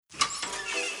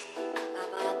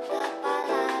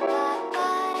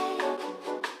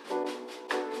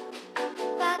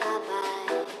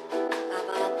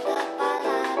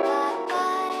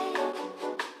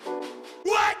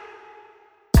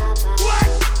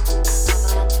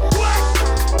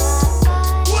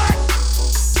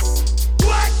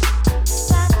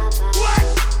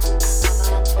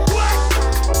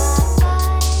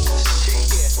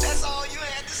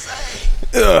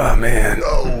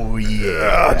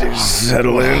Just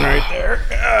settle in right there.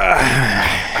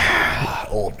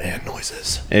 Old man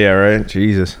noises. Yeah, right?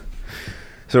 Jesus.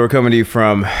 So we're coming to you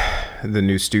from the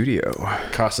new studio.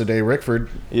 Casa de Rickford.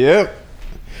 Yep.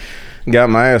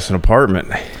 Got my ass an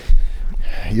apartment.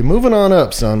 You're moving on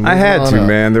up, son. I had to, up.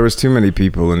 man. There was too many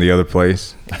people in the other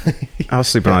place. I was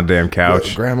sleeping on a damn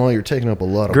couch. Grandma, you're taking up a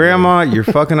lot of Grandma, you're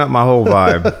fucking up my whole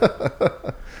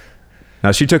vibe.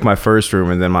 Now, she took my first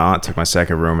room, and then my aunt took my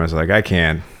second room. I was like, I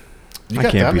can't. You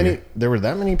got that many? There were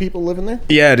that many people living there?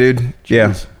 Yeah, dude.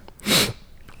 Jeez.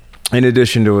 Yeah. In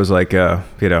addition to, it was like, the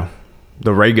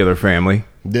regular family.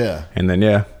 Yeah. And then,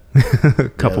 a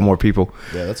couple more people.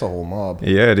 Yeah, that's a whole mob.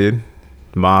 Yeah, dude.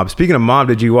 Mob. Speaking of mob,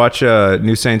 did you watch The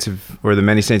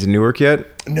Many Saints of Newark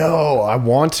yet? No, I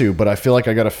want to, but I feel like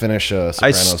I got to finish Sopranos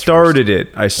I started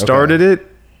it.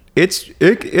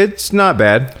 It's not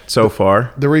bad so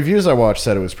far. The reviews I watched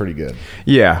said it was pretty good.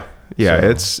 Yeah.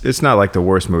 So. It's not like the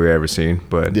worst movie I've ever seen,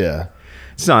 but yeah,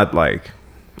 it's not like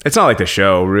the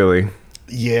show, really.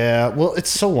 Yeah, well, it's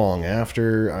so long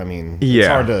after. I mean, it's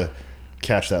hard to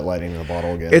catch that lightning in the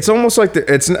bottle again. It's almost like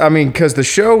because the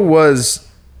show was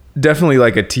definitely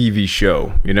like a TV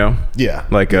show, you know? Yeah.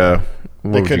 Like they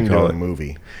what couldn't would you call do it? a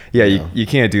movie. Yeah, you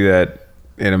can't do that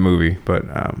in a movie, but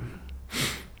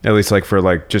at least like for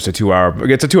like just a 2-hour.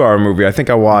 It's a 2-hour movie. I think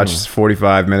I watched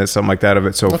 45 minutes, something like that, of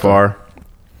it so far.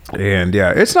 And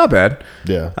yeah, it's not bad.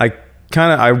 Yeah.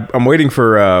 I'm waiting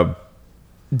for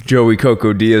Joey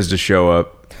Coco Diaz to show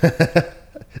up.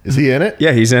 Is he in it?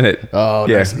 Yeah, he's in it. Oh,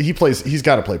 yeah. nice. He's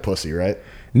got to play pussy, right?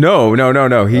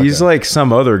 No. He's like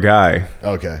some other guy.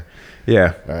 Okay.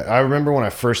 Yeah. All right. I remember when I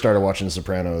first started watching The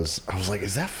Sopranos, I was like,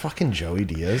 is that fucking Joey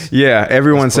Diaz? Yeah,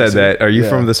 everyone said pussy? that. Are you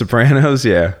from The Sopranos?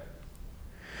 Yeah.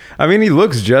 I mean, he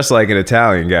looks just like an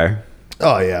Italian guy.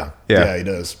 Oh, yeah. Yeah. Yeah, he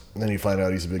does. And then you find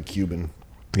out he's a big Cuban.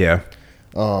 Yeah.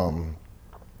 I'm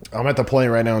at the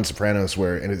point right now in Sopranos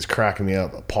and it's cracking me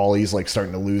up. Paulie's like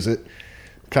starting to lose it.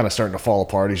 Kind of starting to fall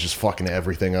apart. He's just fucking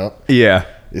everything up. Yeah.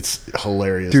 It's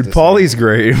hilarious. Dude, Paulie's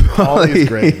great. Paulie's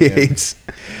great. Hates.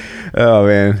 Oh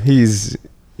man, he's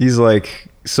like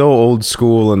so old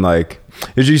school and like.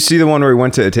 Did you see the one where he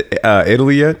went to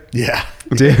Italy yet? Yeah.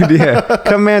 Dude, yeah.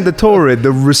 Commendatore,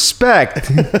 the respect,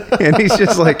 and he's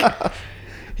just like.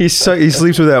 He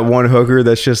sleeps with that one hooker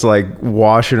that's just like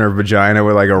washing her vagina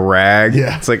with like a rag.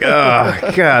 Yeah. It's like,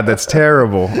 oh god, that's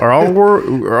terrible. Are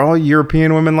all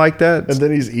European women like that? And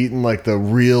then he's eating like the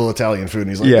real Italian food, and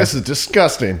he's like, "This is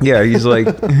disgusting." Yeah, he's like,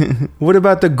 "What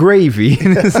about the gravy?"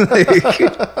 And it's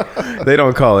like, they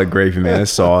don't call it gravy, man.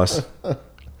 It's sauce.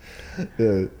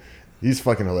 Yeah, he's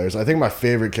fucking hilarious. I think my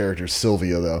favorite character is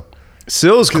Sylvia, though.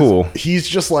 Syl's cool. He's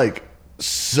just like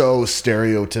so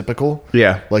stereotypical.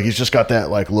 Yeah. Like he's just got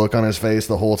that like look on his face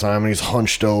the whole time, and he's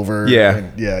hunched over. Yeah.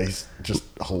 And yeah, he's just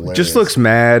hilarious. Just looks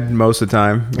mad most of the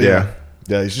time. Yeah.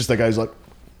 Yeah, he's just that guy who's like,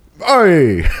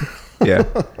 "Hey." Yeah.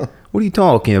 What are you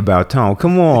talking about, Tom?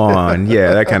 Come on.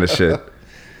 Yeah, that kind of shit.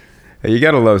 Hey, you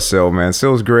gotta love Syl, man.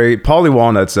 Syl's great. Paulie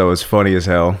Walnuts, though, is funny as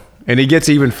hell. And he gets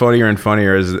even funnier and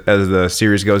funnier as the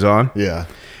series goes on. Yeah.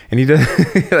 And he does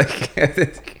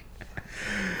like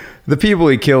the people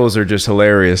he kills are just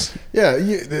hilarious. Yeah,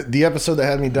 the episode that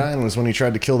had me dying was when he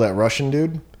tried to kill that Russian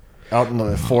dude out in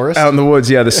the forest. Out in the woods,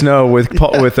 yeah, the snow with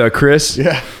Chris.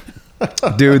 Yeah.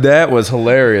 Dude, that was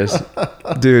hilarious.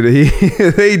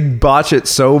 Dude, they botch it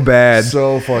so bad.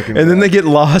 So fucking And then bad. they get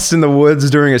lost in the woods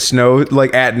during a snow,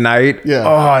 like at night. Yeah.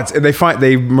 Oh,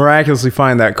 they miraculously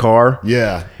find that car.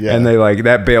 Yeah. Yeah. And they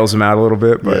that bails them out a little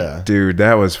bit. But Yeah. dude,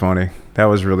 that was funny. That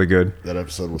was really good. That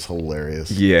episode was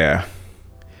hilarious. Yeah.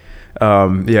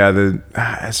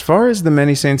 As far as The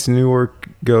Many Saints of Newark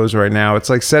goes right now,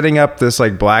 it's like setting up this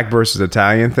like black versus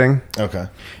Italian thing. Okay.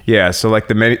 Yeah, so like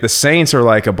the Saints are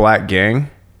like a black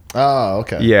gang. Oh,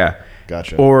 okay. Yeah.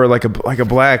 Gotcha. Or like a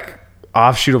black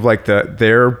offshoot of like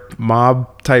their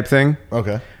mob type thing.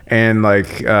 Okay. And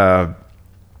like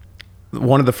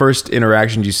one of the first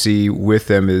interactions you see with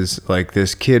them is like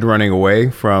this kid running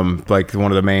away from like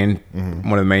one of the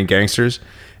main gangsters,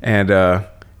 and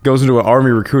goes into an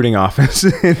army recruiting office,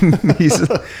 and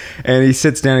he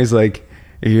sits down. He's like,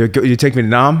 You take me to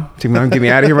Nam? Take me to Nam, get me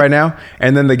out of here right now.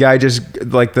 And then the guy just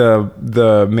like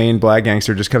the main black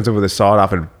gangster just comes up with a sawed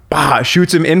off and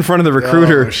shoots him in front of the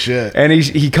recruiter. Oh, shit. And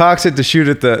he cocks it to shoot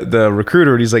at the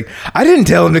recruiter, and he's like, I didn't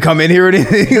tell him to come in here or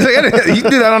anything. He's like, he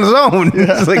did that on his own.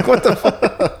 It's like, what the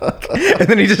fuck? And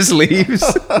then he just leaves.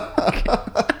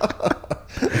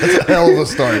 That's a hell of a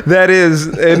start. That is,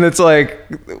 and it's like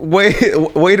way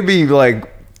to be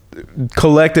like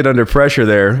collected under pressure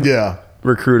there. Yeah.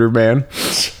 Recruiter man.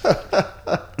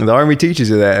 The army teaches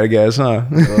you that, I guess, huh?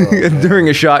 During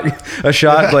a shot,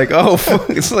 like, oh, fuck,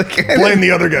 it's like Blame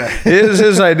the other guy. It was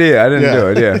his idea. I didn't do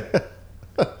it.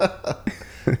 Yeah.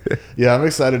 Yeah, I'm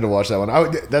excited to watch that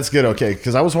one. That's good. Okay,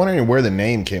 because I was wondering where the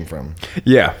name came from.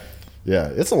 Yeah. Yeah,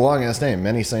 it's a long ass name.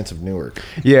 Many Saints of Newark.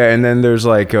 Yeah, and then there's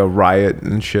like a riot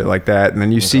and shit like that, and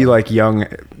then you see like young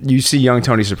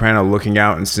Tony Soprano looking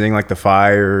out and seeing like the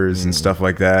fires and stuff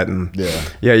like that, and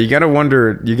yeah, you gotta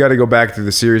wonder, you gotta go back through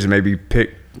the series and maybe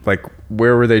pick like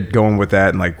where were they going with that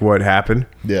and like what happened.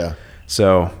 Yeah.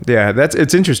 So yeah,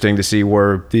 it's interesting to see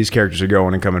where these characters are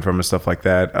going and coming from and stuff like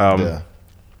that.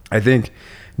 I think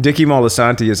Dickie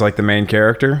Moltisanti is like the main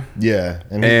character. Yeah,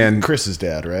 and Chris's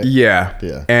dad, right? Yeah.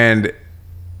 Yeah. And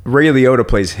Ray Liotta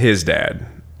plays his dad.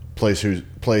 Plays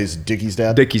Dickie's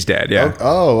dad? Dickie's dad, yeah.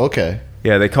 Oh, okay.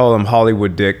 Yeah, they call him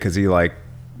Hollywood Dick because he like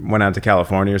went out to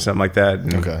California or something like that.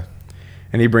 And, Okay.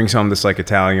 And he brings home this like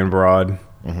Italian broad,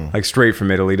 like straight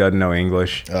from Italy, doesn't know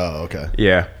English. Oh, okay.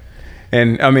 Yeah.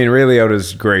 And I mean, Ray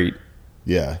Liotta's great.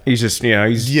 Yeah. He's just,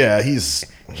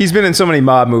 he's been in so many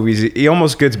mob movies. He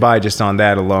almost gets by just on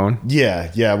that alone.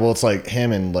 Yeah. Well, it's like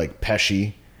him and like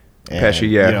Pesci. And, Pesci,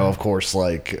 yeah. You know, of course,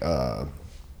 like, oh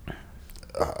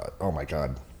my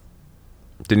God.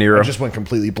 De Niro. I just went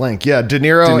completely blank. Yeah, De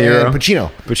Niro and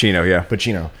Pacino. Pacino, yeah.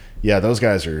 Pacino. Yeah, those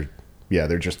guys are,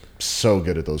 they're just so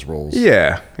good at those roles.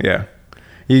 Yeah.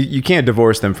 You can't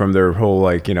divorce them from their whole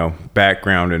like,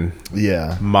 background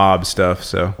and mob stuff,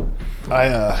 so.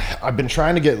 I've been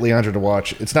trying to get Leandro to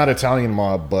watch. It's not Italian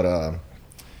mob, but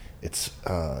it's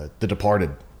The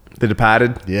Departed. The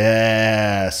Departed?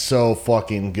 Yeah, so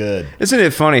fucking good. Isn't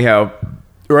it funny how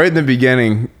right in the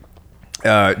beginning,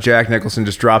 Jack Nicholson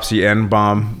just drops the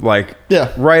N-bomb, like,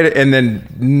 right, and then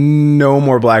no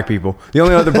more black people. The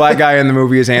only other black guy in the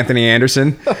movie is Anthony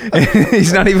Anderson.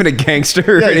 He's not even a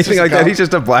gangster or anything like that. He's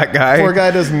just a black guy. Poor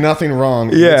guy does nothing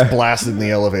wrong. Yeah. Gets blasted in the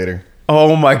elevator.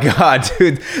 Oh my God,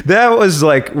 dude. That was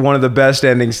like one of the best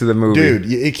endings to the movie. Dude,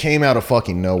 it came out of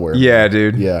fucking nowhere. Yeah,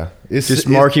 dude. Yeah. It's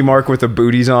Marky Mark with the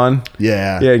booties on.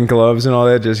 Yeah. Yeah, and gloves and all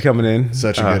that just coming in.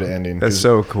 Such a good ending. That's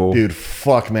so cool. Dude,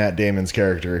 fuck Matt Damon's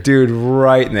character. Dude,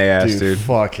 right in the ass, dude.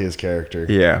 Fuck his character.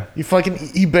 Yeah.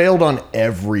 He bailed on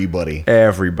everybody.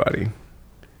 Everybody.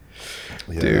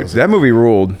 Yeah, dude, that movie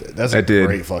ruled. That's a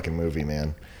great fucking movie,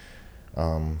 man.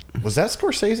 Was that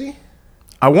Scorsese?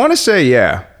 I want to say,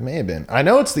 yeah. May have been. I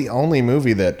know it's the only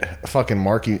movie that fucking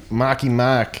Marky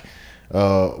Mark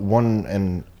won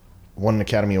an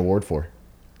Academy Award for.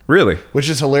 Really? Which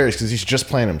is hilarious because he's just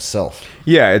playing himself.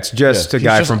 Yeah, it's just a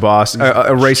guy from Boston,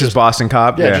 a racist Boston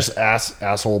cop. Yeah, just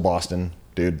asshole Boston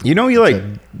dude. You know, he like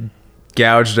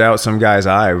gouged out some guy's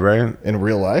eye, right? In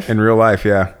real life? In real life,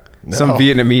 yeah. No. Some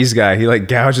Vietnamese guy, he like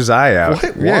gouged his eye out.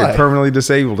 What? Yeah, Why? Permanently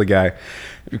disabled a guy.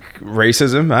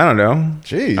 Racism? I don't know.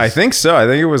 Jeez. I think so. I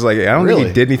think it was like, I don't Really?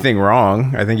 think he did anything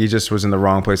wrong. I think he just was in the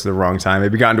wrong place at the wrong time.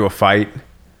 Maybe got into a fight.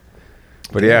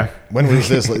 But yeah. When was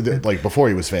this? Like before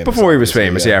he was famous? Before he was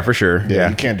famous, yeah, for sure. Yeah.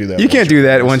 You can't do that. You can't do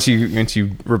that once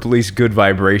you release good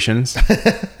vibrations.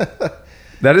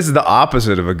 That is the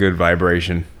opposite of a good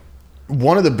vibration.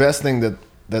 One of the best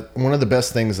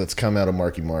things that's come out of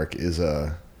Marky Mark is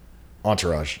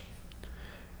Entourage.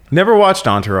 Never watched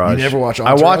Entourage. You never watched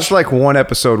Entourage? I watched like one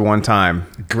episode one time.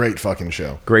 Great fucking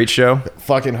show. Great show.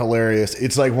 Fucking hilarious.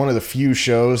 It's like one of the few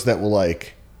shows that will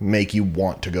like make you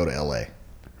want to go to LA.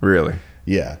 Really?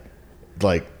 Yeah.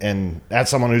 Like, and as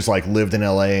someone who's like lived in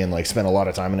LA and like spent a lot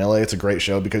of time in LA, it's a great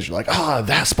show because you're like,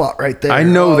 that spot right there. I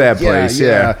know that place.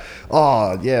 Yeah.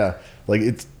 Oh yeah. Like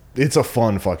it's a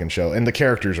fun fucking show, and the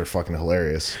characters are fucking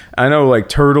hilarious. I know like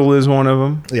Turtle is one of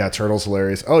them. Yeah, Turtle's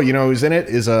hilarious. Oh, you know who's in it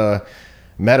is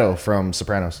Meadow from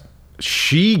Sopranos.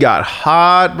 She got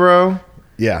hot, bro.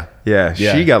 Yeah.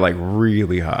 She got like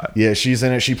really hot. Yeah, she's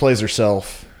in it. She plays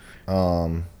herself.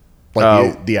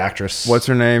 The actress. What's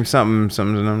her name?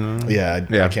 Something. Yeah,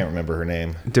 I can't remember her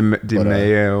name.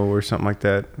 DeMeo or something like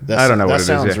that. I don't know what it is.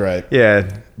 That sounds right.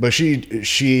 Yeah. But she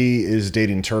is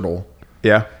dating Turtle.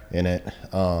 Yeah. In it.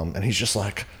 And he's just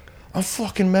like, I'm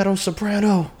fucking Meadow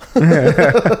Soprano.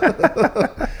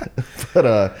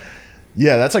 But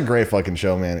yeah, that's a great fucking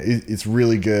show, man. It's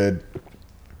really good.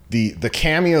 The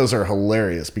cameos are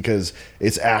hilarious because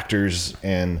it's actors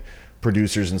and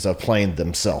producers and stuff playing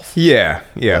themselves. Yeah.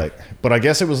 But I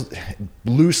guess it was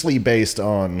loosely based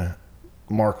on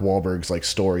Mark Wahlberg's like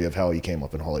story of how he came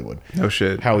up in Hollywood. No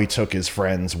shit. How he took his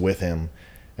friends with him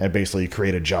and basically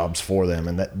created jobs for them,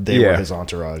 and that they were his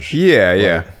entourage.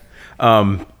 Yeah.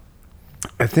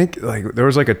 I think like there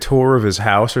was like a tour of his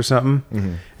house or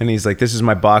something, and he's like, "This is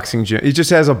my boxing gym." He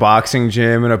just has a boxing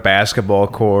gym and a basketball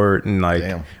court and like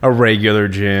a regular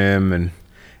gym, and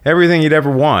everything you'd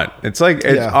ever want. It's like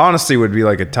it Yeah. honestly would be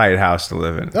like a tight house to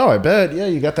live in. Oh, I bet. Yeah,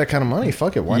 you got that kind of money.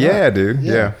 Fuck it. Why not? Yeah, dude.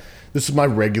 Yeah. This is my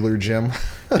regular gym.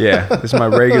 Yeah, this is my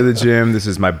regular gym. This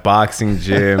is my boxing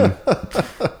gym.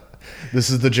 This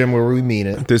is the gym where we mean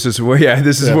it. This is where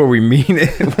where we mean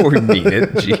it. Where we mean it.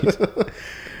 Jeez.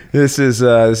 This is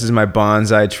my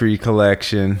bonsai tree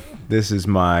collection. This is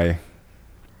my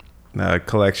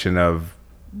collection of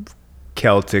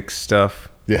Celtic stuff.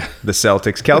 Yeah. The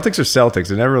Celtics. Celtics or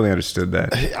Celtics? I never really understood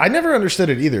that. I never understood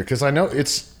it either because I know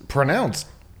it's pronounced.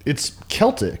 It's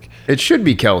Celtic, It should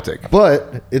be Celtic.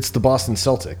 but it's the Boston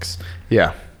Celtics,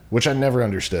 Yeah. which I never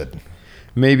understood.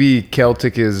 Maybe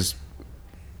Celtic is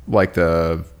like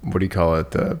the, what do you call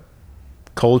it? The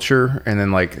culture. And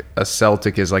then like a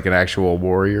Celtic is like an actual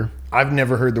warrior. I've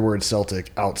never heard the word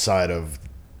Celtic outside of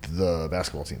the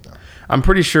basketball team, though. I'm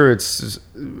pretty sure it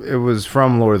was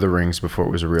from Lord of the Rings before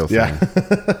it was a real thing.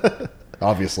 Yeah.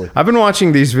 Obviously. I've been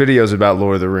watching these videos about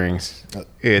Lord of the Rings.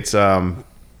 It's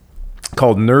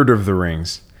called Nerd of the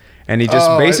Rings. And he just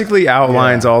basically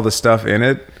outlines all the stuff in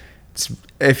it.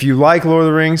 If you like Lord of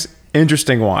the Rings,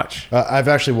 interesting watch. I've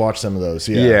actually watched some of those.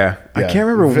 Yeah. Yeah. I can't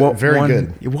remember what very one,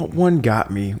 good. what one got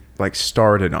me like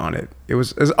started on it. It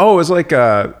was like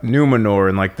Numenor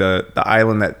and like the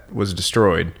island that was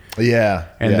destroyed. Yeah.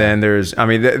 And yeah. then there's, I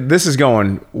mean, this is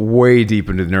going way deep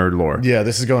into nerd lore. Yeah,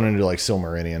 this is going into like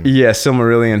Silmarillion. Yeah,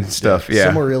 Silmarillion stuff.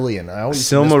 Yeah. Silmarillion. I always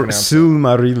mispronounce it.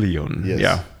 Silmarillion. Yes.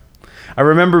 Yeah. I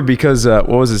remember because what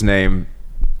was his name?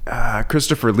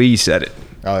 Christopher Lee said it.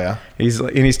 Oh yeah. He's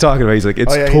talking about. He's like,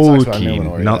 it's Oh, yeah, he talks about Tolkien,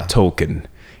 Numenor, not yeah. Tolkien.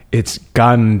 It's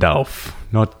Gandalf,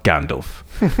 not Gandalf.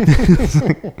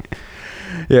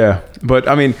 Yeah, but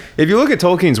I mean, if you look at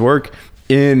Tolkien's work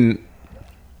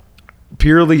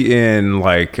purely in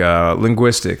like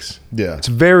linguistics, Yeah. it's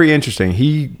very interesting.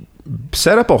 He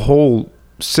set up a whole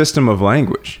system of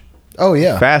language. Oh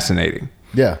yeah. Fascinating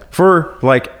Yeah. for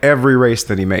like every race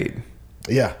that he made.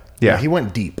 Yeah. Yeah. He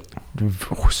went deep.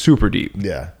 Super deep.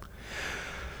 Yeah.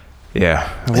 Yeah.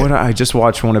 What I just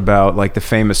watched one about like the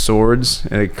famous swords,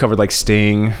 and it covered like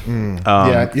Sting,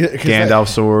 Yeah, 'cause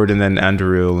Gandalf's sword, and then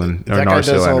Anduril and or That guy Narsil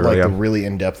does all Anduril. like Yeah. the really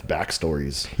in-depth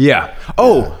backstories. Yeah.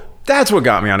 Oh, that's what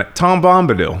got me on it. Tom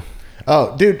Bombadil.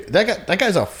 Oh, dude, that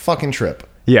guy's a fucking trip.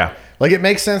 Yeah. Like, it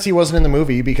makes sense he wasn't in the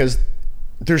movie because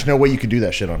there's no way you could do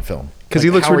that shit on film. 'Cause Like, he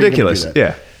looks how are you gonna do ridiculous. that?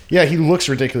 Yeah. Yeah, he looks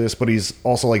ridiculous, but he's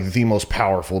also like the most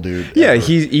powerful dude. Yeah. ever.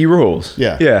 He rules.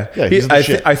 Yeah. Yeah. Yeah, he's the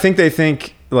shit. I think they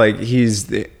think like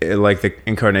he's like the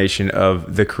incarnation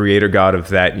of the creator god of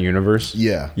that universe.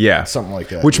 Yeah. Yeah. Something like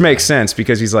that. Which makes sense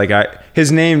because he's like his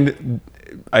name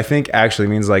I think actually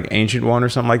means like ancient one or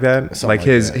something like that. Something like like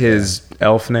his that, his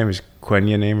elf name, his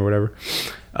Quenya name or whatever.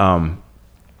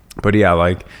 But yeah,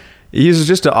 like he's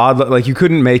just an odd, like you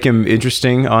couldn't make him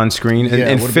interesting on screen and, Yeah,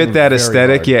 it and would've fit been that very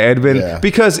aesthetic. hard. Yeah, it'd been Yeah.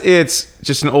 because it's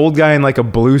just an old guy in like a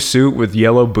blue suit with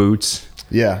yellow boots.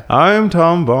 Yeah. I'm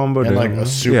Tom Bombadil. And like a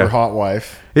super yeah. hot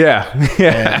wife. Yeah.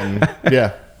 Yeah. And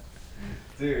yeah.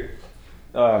 Dude.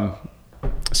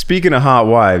 Speaking of hot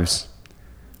wives,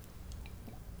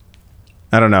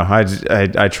 I don't know.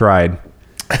 I tried.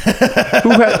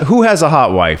 Who has a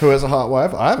hot wife? Who has a hot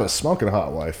wife? I have a smoking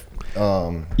hot wife.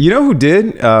 You know who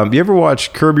did? You ever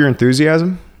watch Curb Your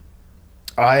Enthusiasm?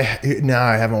 I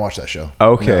haven't watched that show.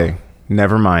 Okay,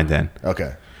 never mind then. No.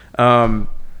 Okay.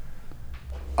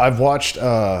 I've watched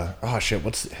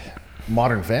what's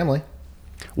Modern Family?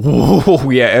 Whoa,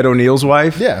 yeah, Ed O'Neill's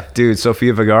wife. Yeah. dude,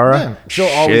 Sofia Vergara. Yeah, she'll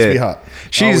always Shit. be hot.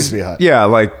 She's Always be hot. Yeah,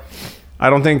 like I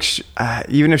don't think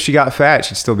even if she got fat,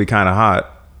 she'd still be kind of hot.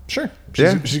 Sure.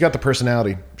 Yeah. She's got the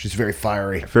personality. She's very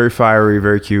fiery. Very fiery,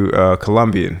 very cute.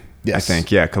 Colombian. Yes. I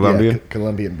think. Yeah, Colombian. Yeah,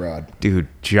 Colombian broad. Dude,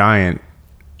 giant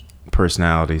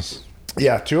personalities.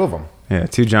 Yeah, two of them. Yeah,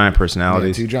 two giant Yeah,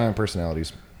 personalities. two giant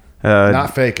personalities. Uh,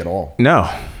 Not fake at all. no,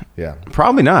 Yeah.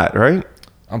 probably not. Right?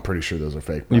 I'm pretty sure those are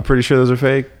fake. Bro. You pretty sure those are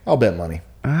fake? I'll bet money.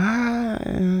 You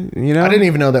know, I didn't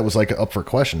even know that was like up for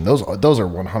question. Those are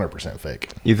 100% fake.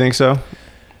 You think so?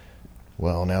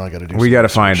 Well, now I got to do. We got to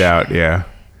find out. Yeah,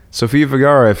 Sofia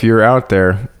Vergara, if you're out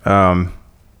there,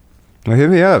 hit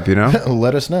me up. You know,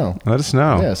 Let us know. let us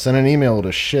know. Yeah, send an email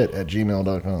to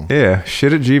shit@gmail.com. Yeah,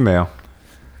 shit at Gmail.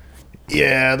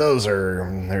 Yeah, those are.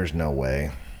 There's no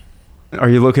way. Are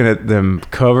you looking at them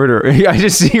covered, or I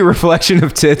just see a reflection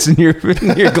of tits in your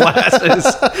glasses?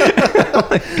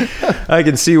 I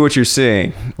can see what you're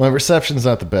seeing. My reception's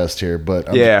not the best here,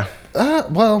 but Yeah.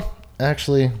 Well,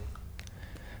 actually,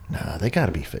 nah, they got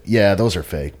to be fake. Yeah, those are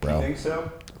fake, bro. Think so?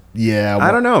 Yeah,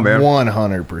 I don't know, man.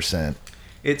 100%.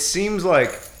 It seems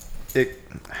like it.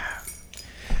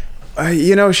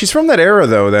 She's from that era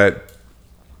though that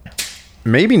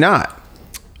maybe not.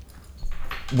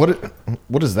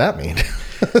 What does that mean?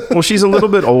 Well, she's a little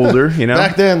bit older, you know.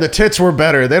 Back then, the tits were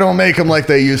better. They don't make them like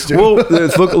they used to. Well,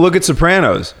 look at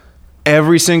Sopranos.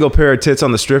 Every single pair of tits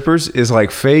on the strippers is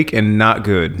like fake and not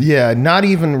good. Yeah, not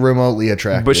even remotely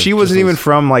attractive. But she wasn't even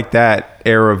from like that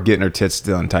era of getting her tits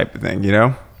done type of thing, you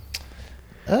know?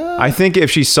 I think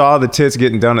if she saw the tits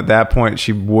getting done at that point,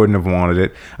 she wouldn't have wanted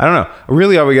it. I don't know.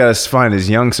 Really, all we got to find is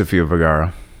young Sofia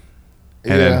Vergara.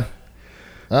 And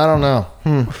I don't know.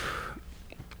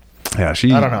 Yeah,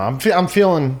 I don't know. I'm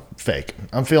feeling fake.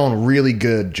 I'm feeling really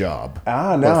good job.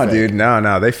 No, dude.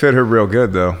 No. They fit her real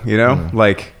good, though. You know?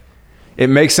 Like, it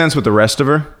makes sense with the rest of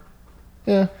her.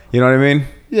 Yeah. You know what I mean?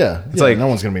 Yeah. It's like no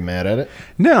one's going to be mad at it.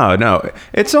 No.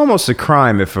 It's almost a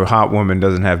crime if a hot woman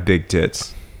doesn't have big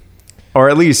tits. Or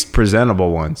at least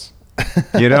presentable ones.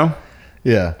 You know?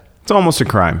 Yeah. It's almost a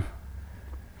crime.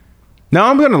 Now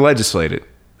I'm going to legislate it.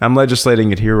 I'm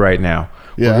legislating it here right now.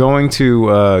 Yeah. We're going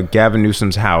to Gavin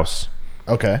Newsom's house.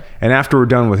 Okay. And after we're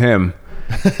done with him,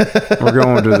 we're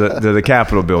going to the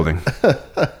Capitol building.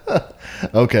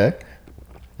 Okay.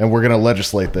 And we're going to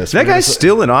legislate this. That guy's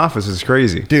still in office. It's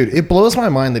crazy. Dude, it blows my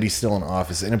mind that he's still in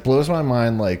office. And it blows my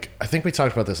mind, like, I think we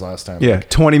talked about this last time. Yeah. Like,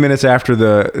 20 minutes after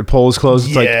the polls close,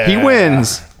 it's like, he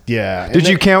wins. Yeah. Did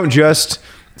you count just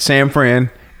San Fran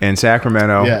and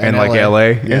Sacramento and like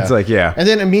LA? Yeah. It's like, yeah. And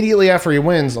then immediately after he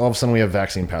wins, all of a sudden we have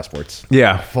vaccine passports.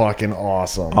 Yeah. Fucking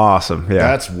awesome. Awesome. Yeah.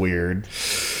 That's weird.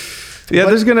 Yeah,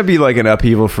 there's going to be like an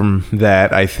upheaval from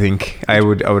that, I think. I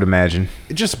would imagine.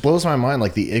 It just blows my mind,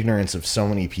 like the ignorance of so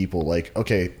many people. Like,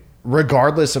 okay,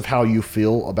 regardless of how you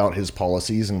feel about his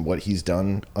policies and what he's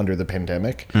done under the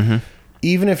pandemic,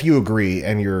 even if you agree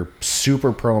and you're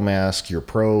super pro-mask, you're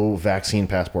pro-vaccine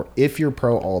passport, if you're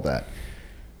pro all that,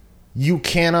 you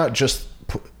cannot just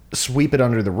sweep it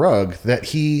under the rug that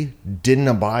he didn't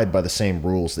abide by the same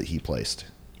rules that he placed.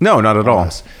 No, not at all.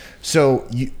 So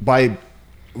by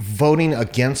voting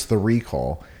against the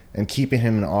recall and keeping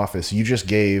him in office, you just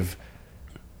gave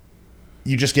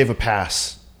a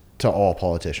pass to all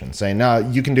politicians, saying, "No,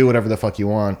 you can do whatever the fuck you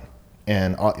want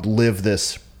and live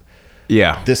this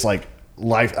like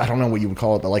life. I don't know what you would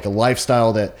call it, but like a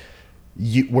lifestyle that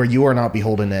where you are not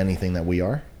beholden to anything that we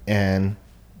are, and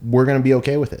we're gonna be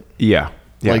okay with it." Yeah.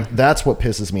 Like that's what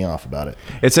pisses me off about it.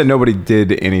 It's that nobody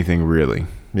did anything really.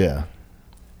 Yeah.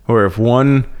 Or if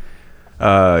one,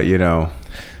 you know.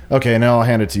 Okay, now I'll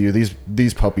hand it to you.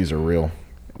 These puppies are real.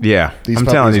 Yeah, I'm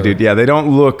telling you, dude. Yeah, they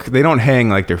don't hang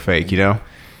like they're fake, you know?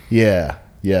 Yeah,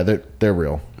 they're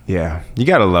real. Yeah, you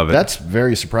gotta love it. That's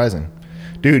very surprising.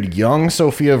 Dude, young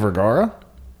Sofia Vergara?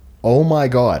 Oh my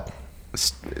God.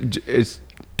 It's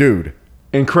dude.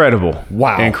 Incredible.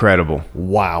 Wow. Incredible.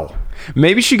 Wow.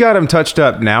 Maybe she got him touched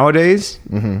up nowadays.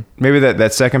 Mm-hmm. Maybe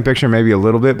that second picture, maybe a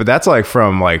little bit, but that's like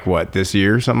from like what, this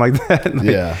year or something like that. Like,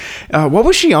 yeah. What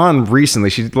was she on recently?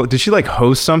 Did she like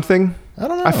host something? I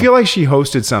don't know. I feel like she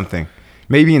hosted something.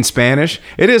 Maybe in Spanish.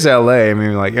 It is LA. I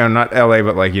mean, like, not LA,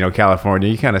 but like, California.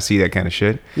 You kind of see that kind of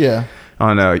shit. Yeah.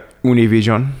 On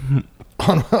Univision.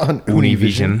 on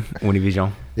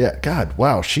Univision. Yeah. God,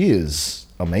 wow. She is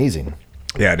amazing.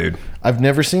 Yeah, dude. I've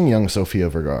never seen young Sofia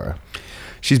Vergara.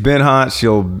 She's been hot.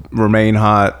 She'll remain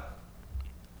hot.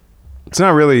 It's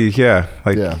not really, yeah.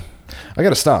 Like, yeah. I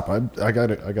gotta stop. I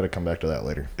gotta come back to that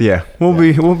later. Yeah, we'll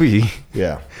be.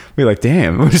 Yeah, we're like,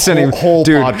 damn, we're sending whole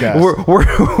dude, podcast.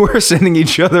 We're sending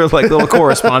each other like little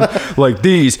correspondent, like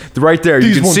these right there.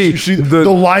 You can see the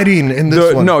lighting in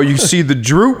this one. No, you see the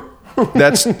droop.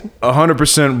 That's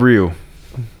 100% real.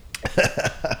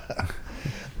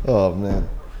 Oh man.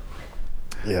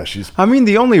 Yeah, she's. I mean,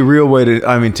 the only real way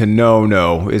to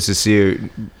know is to see it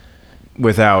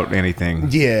without anything.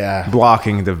 Yeah.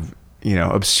 Blocking the,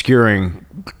 obscuring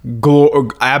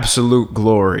absolute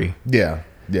glory. Yeah.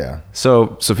 Yeah.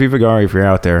 So, Sofia Vergara, if you're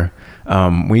out there,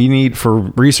 we need, for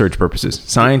research purposes,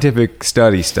 scientific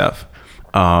study stuff,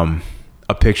 a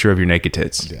picture of your naked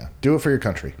tits. Yeah. Do it for your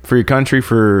country. For your country,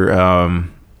 for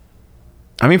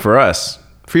us,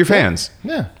 for your fans.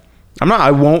 Yeah.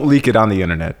 I won't leak it on the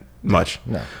internet much.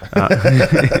 No.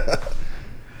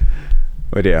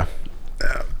 But yeah.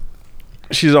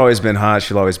 She's always been hot.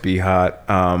 She'll always be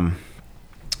hot.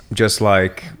 Just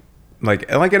like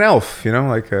an elf,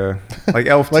 like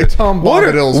elf. Like tits. Tom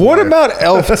Bombadil's What wife. about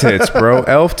elf tits, bro?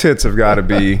 Elf tits have got to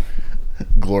be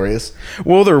glorious.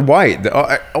 Well, they're white.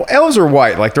 Elves are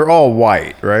white. Like they're all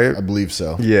white, right? I believe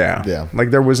so. Yeah. Yeah.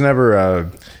 Like there was never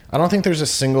a. I don't think there's a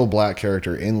single black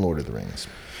character in Lord of the Rings.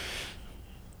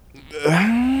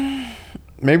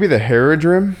 Maybe the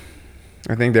Haradrim.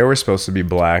 I think they were supposed to be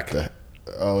black.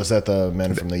 Is that the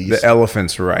men from the east? The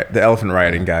elephants, right? The elephant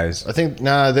riding guys. I think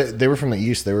they were from the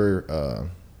east. They were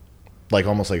like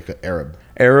almost like Arab.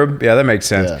 Arab, yeah, that makes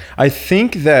sense. Yeah. I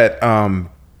think that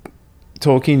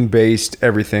Tolkien based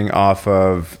everything off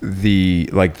of the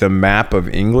map of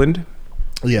England.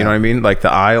 Yeah, You know what I mean? Like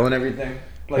the Isle and everything.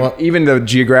 Like Well- even the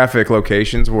geographic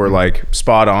locations were like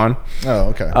spot on.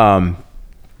 Oh, okay.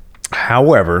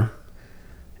 However,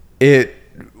 the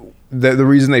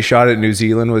reason they shot it in New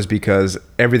Zealand was because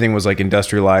everything was like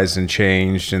industrialized and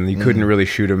changed, and you couldn't really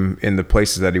shoot him in the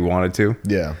places that he wanted to.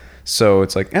 yeah. So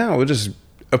it's like, we'll just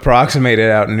approximate it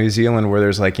out in New Zealand where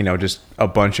there's like, just a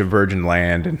bunch of virgin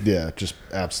land and Yeah, just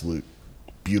absolute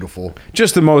beautiful.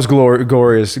 just the most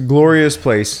glorious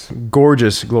place,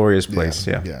 glorious place.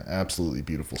 Yeah. Yeah, absolutely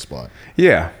beautiful spot.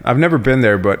 Yeah. I've never been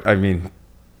there, but I mean,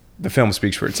 the film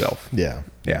speaks for itself. Yeah.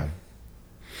 Yeah.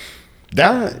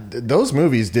 Those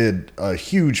movies did a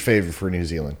huge favor for New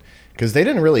Zealand because they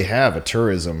didn't really have a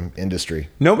tourism industry.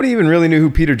 Nobody even really knew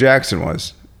who Peter Jackson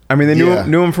was. I mean, they Yeah.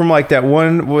 knew him from like that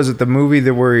one, was it the movie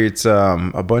that where it's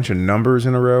a bunch of numbers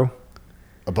in a row?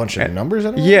 A bunch of numbers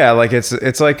in it? Yeah, like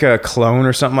it's like a clone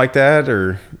or something like that,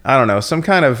 or I don't know, some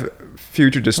kind of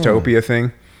future dystopia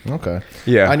thing. Okay.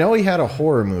 Yeah. I know he had a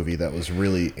horror movie that was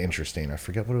really interesting. I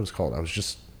forget what it was called.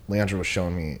 Leandro was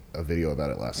showing me a video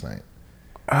about it last night.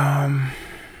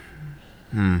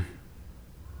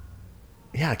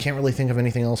 Yeah, I can't really think of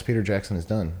anything else Peter Jackson has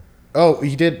done. Oh,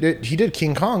 he did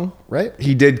King Kong, right?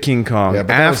 He did King Kong Yeah, but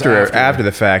that was after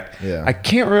the fact. Yeah. I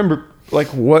can't remember like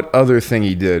what other thing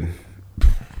he did.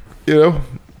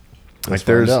 Let's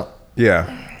find out.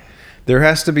 Yeah, there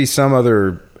has to be some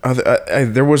other.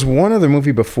 There was one other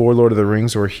movie before Lord of the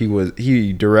Rings where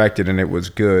he directed and it was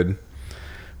good,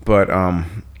 but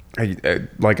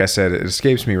like I said, it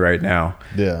escapes me right now.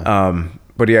 Yeah.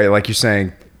 But yeah, like you're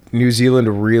saying, New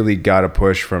Zealand really got a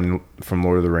push from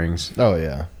Lord of the Rings. Oh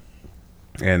yeah.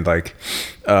 And like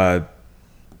I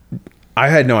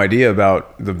had no idea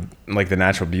about the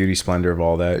natural beauty splendor of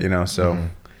all that, so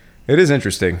it is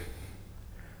interesting.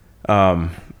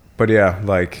 But yeah,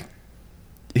 like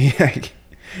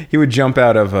he would jump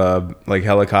out of like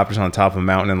helicopters on top of a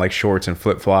mountain in like shorts and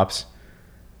flip-flops.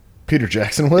 Peter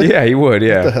Jackson would? Yeah, he would.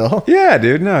 Yeah. What the hell? Yeah,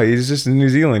 dude. No, he's just a New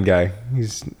Zealand guy.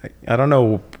 I don't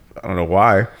know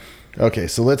why. Okay,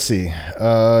 so let's see.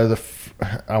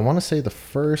 I want to say the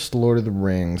first Lord of the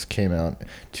Rings came out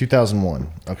 2001.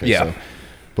 Okay, Yeah. so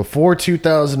before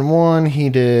 2001, he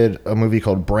did a movie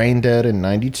called Brain Dead in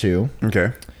 92.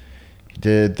 Okay. He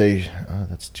did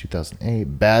that's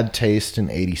 2008. Bad Taste in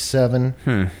 87.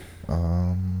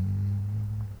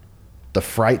 The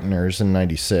Frighteners in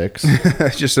 96.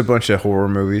 Just a bunch of horror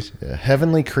movies.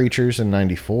 Heavenly Creatures in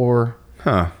 94.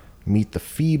 Huh. Meet the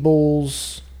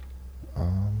Feebles.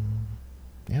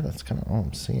 Yeah, that's kind of all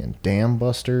I'm seeing. Dam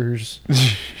Busters.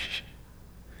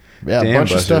 Yeah, a Dam bunch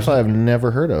Busters. of stuff I've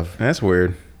never heard of. That's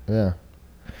weird. Yeah.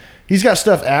 He's got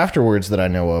stuff afterwards that I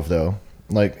know of, though.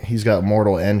 Like, he's got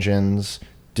Mortal Engines,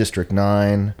 District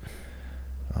 9,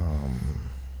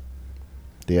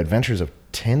 The Adventures of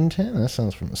Tintin. That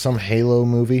sounds from some Halo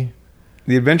movie.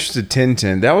 The Adventures of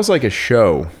Tintin. That was like a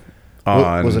show.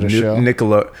 On Was it a show?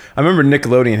 I remember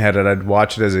Nickelodeon had it. I'd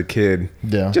watch it as a kid.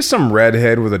 Yeah. Just some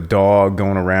redhead with a dog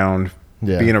going around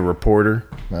Yeah. being a reporter.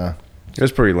 It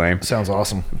was pretty lame. Sounds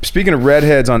awesome. Speaking of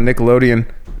redheads on Nickelodeon,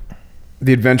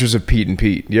 The Adventures of Pete and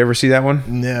Pete. You ever see that one?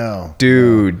 No.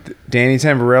 Dude, Danny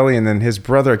Tamborelli and then his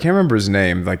brother, I can't remember his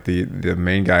name, like the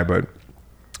main guy, but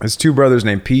his two brothers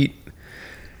named Pete.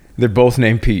 They're both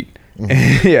named Pete.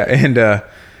 Yeah, and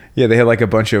they had like a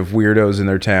bunch of weirdos in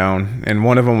their town, and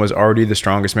one of them was Artie, the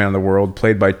strongest man in the world,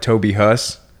 played by Toby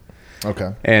Huss.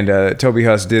 Okay. And Toby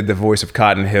Huss did the voice of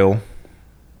Cotton Hill.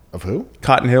 Of who?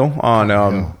 Cotton Hill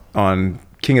on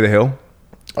King of the Hill.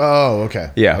 Oh,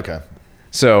 okay. Yeah. Okay.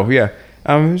 So yeah,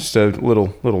 just a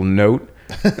little note.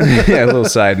 Yeah, a little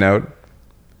side note.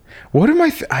 What am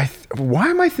why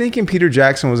am I thinking Peter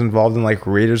Jackson was involved in like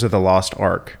Raiders of the Lost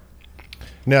Ark?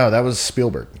 No, that was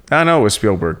Spielberg. I know it was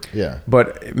Spielberg. Yeah.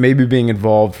 But maybe being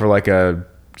involved for like a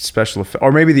special effect,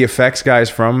 or maybe the effects guys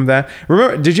from that.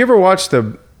 Remember, did you ever watch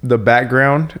the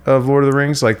background of Lord of the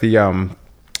Rings? Like the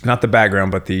not the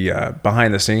background, but the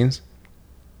behind the scenes?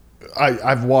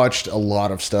 I've watched a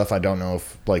lot of stuff. I don't know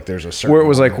if like there's a certain Where it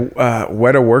was like one.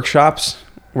 Weta Workshops,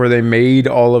 where they made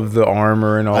all of the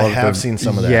armor and all I of have seen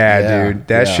some of that. Yeah, Yeah, dude.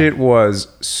 That yeah. shit was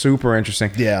super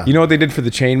interesting. Yeah. You know what they did for the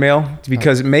chainmail?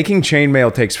 Because making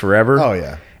chainmail takes forever. Oh,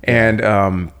 yeah.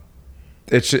 And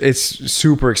it's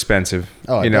super expensive.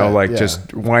 Oh, I you know, bet, like yeah.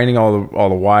 just winding all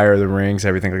the wire, the rings,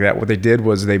 everything like that. What they did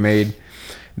was they made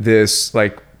this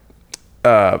like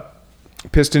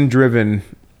piston driven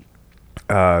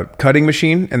cutting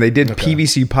machine, and they did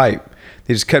PVC pipe.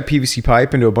 They just cut PVC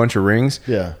pipe into a bunch of rings.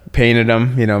 Yeah. Painted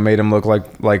them, made them look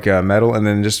like metal, and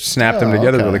then just snapped them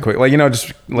together really quick. Like,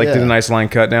 just like did a nice line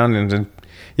cut down, and then,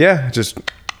 just.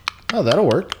 Oh, that'll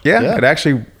work. Yeah, it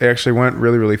actually went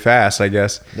really, really fast, I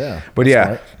guess. Yeah.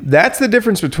 But that's the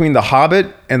difference between The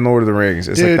Hobbit and Lord of the Rings.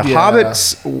 It's like The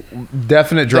Hobbit's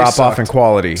definite drop off in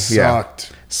quality.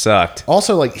 Sucked.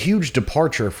 Also, like, huge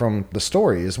departure from the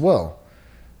story as well.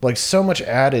 Like, so much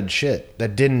added shit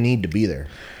that didn't need to be there.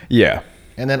 Yeah.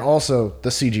 And then also the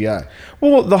CGI.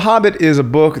 Well, The Hobbit is a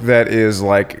book that is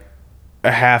like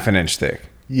a half an inch thick.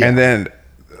 Yeah. And then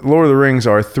Lord of the Rings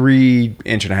are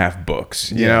 3.5-inch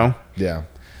books, you know? Yeah.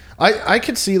 I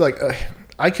could see, like,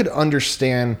 I could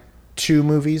understand 2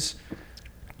 movies,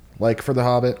 like, for The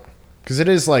Hobbit. Because it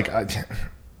is, like,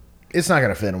 it's not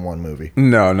going to fit in 1 movie.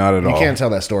 No, not at all. You can't tell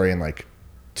that story in, like,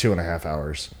 2.5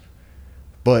 hours.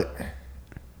 But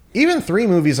even 3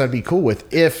 movies I'd be cool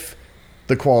with if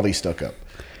the quality stuck up.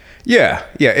 Yeah.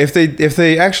 If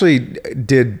they actually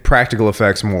did practical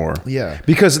effects more. Yeah.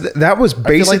 Because that was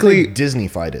basically... I feel like they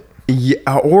Disney-fied it.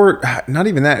 Yeah, or not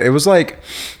even that. It was like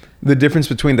the difference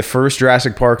between the first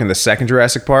Jurassic Park and the second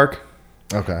Jurassic Park.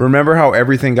 Okay. Remember how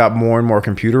everything got more and more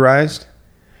computerized?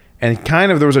 And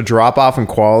kind of there was a drop off in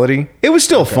quality. It was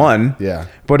still fun. Yeah.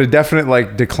 But a definite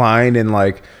like decline in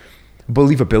like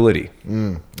believability.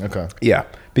 Okay. Yeah.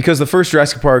 Because the first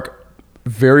Jurassic Park,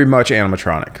 very much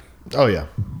animatronic. Oh, yeah.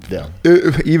 Yeah.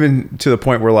 Even to the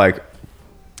point where like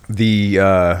the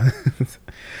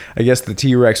I guess the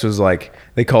T-Rex was like,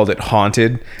 they called it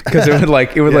haunted because it would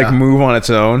like move on its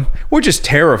own, which is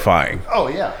terrifying. Oh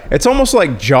yeah. It's almost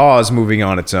like Jaws moving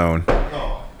on its own.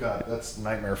 Oh god, that's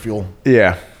nightmare fuel.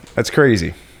 Yeah, that's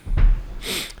crazy.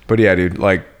 But yeah, dude,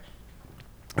 like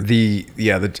I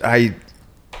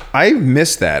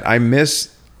miss that. I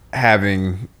miss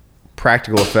having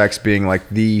practical effects being like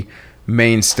the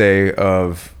mainstay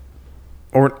of,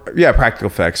 practical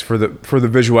effects for the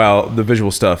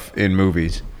visual stuff in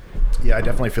movies. Yeah, I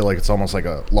definitely feel like it's almost like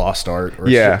a lost art. Or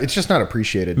it's just not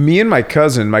appreciated. Me and my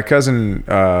cousin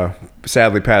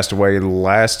sadly passed away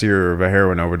last year of a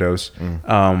heroin overdose.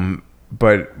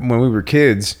 But when we were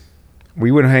kids,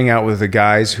 we would hang out with the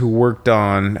guys who worked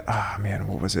on,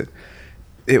 what was it?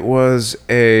 It was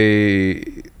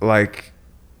a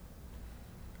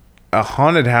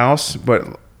haunted house,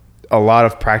 but a lot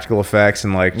of practical effects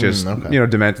and like just,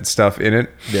 demented stuff in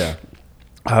it. Yeah.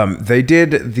 They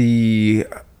did the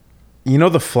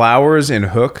flowers in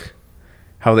Hook,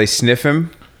 how they sniff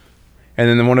him, and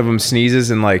then one of them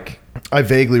sneezes and like. I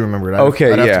vaguely remember it.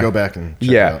 I'd have to go back and check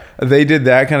it out. They did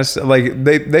that kind of stuff. Like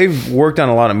they've worked on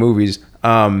a lot of movies.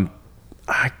 I'm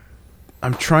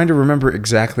trying to remember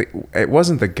exactly. It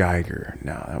wasn't the Geiger.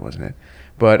 No, that wasn't it.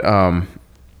 But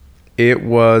it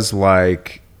was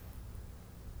like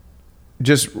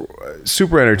just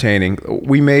super entertaining.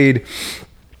 We made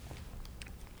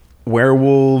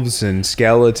werewolves and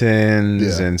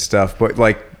skeletons and stuff, but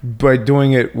like by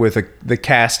doing it with the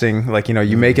casting, like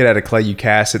you make it out of clay, you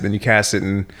cast it, then you cast it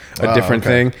in a different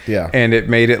thing, and it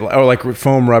made it like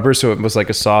foam rubber, so it was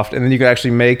like a soft, and then you could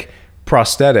actually make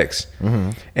prosthetics,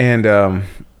 and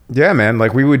man,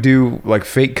 like we would do like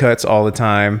fake cuts all the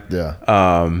time.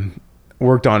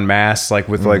 Worked on masks like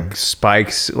with like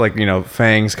spikes, like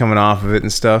fangs coming off of it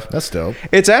and stuff. That's dope.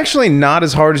 It's actually not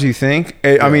as hard as you think.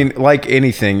 I mean, like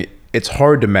anything, it's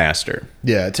hard to master.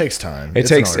 Yeah, it takes time. It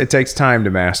takes time to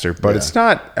master, but it's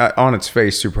not on its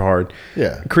face super hard.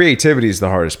 Yeah, creativity is the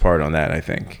hardest part on that, I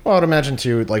think. Well, I'd imagine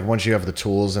too, like once you have the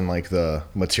tools and like the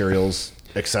materials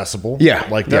accessible. Yeah,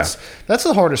 like that's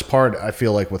the hardest part. I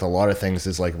feel like with a lot of things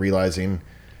is like realizing.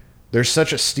 There's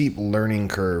such a steep learning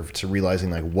curve to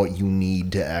realizing like what you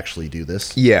need to actually do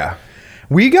this. Yeah.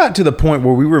 We got to the point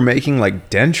where we were making like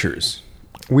dentures.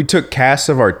 We took casts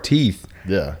of our teeth.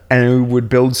 Yeah. And we would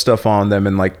build stuff on them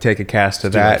and like take a cast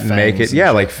of that and make it.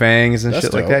 Yeah, like fangs and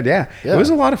shit like that. Yeah. It was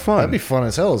a lot of fun. That'd be fun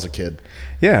as hell as a kid.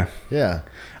 Yeah. Yeah.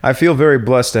 I feel very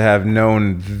blessed to have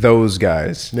known those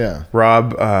guys. Yeah.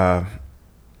 Rob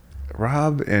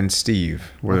and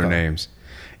Steve were their names.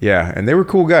 Yeah, and they were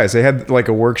cool guys. They had like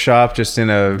a workshop just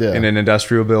in an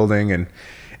industrial building, and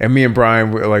me and Brian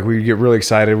we'd get really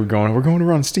excited. We're going to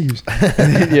run Steve's.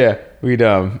 Yeah,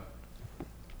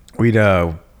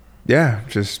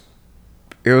 just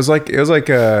it was like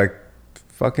a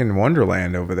fucking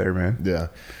wonderland over there, man. Yeah,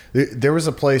 there was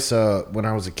a place when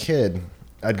I was a kid.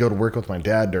 I'd go to work with my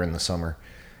dad during the summer,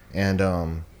 and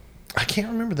I can't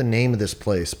remember the name of this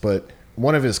place, but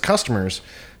one of his customers.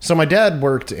 So my dad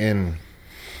worked in.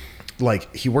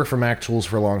 Like he worked for Mac Tools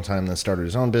for a long time, then started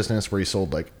his own business where he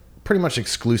sold like pretty much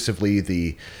exclusively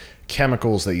the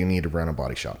chemicals that you need to run a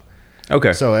body shop.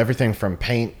 Okay. So everything from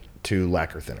paint to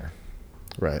lacquer thinner,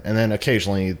 right, and then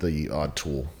occasionally the odd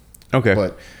tool. Okay.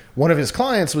 But one of his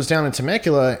clients was down in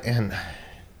Temecula, and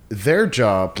their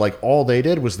job, like all they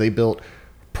did was they built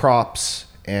props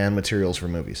and materials for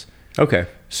movies. Okay.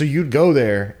 So you'd go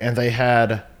there, and they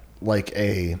had like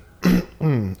a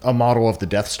a model of the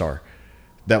Death Star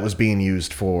that was being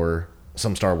used for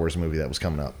some Star Wars movie that was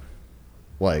coming up.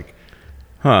 Like,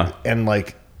 and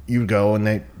like you'd go, and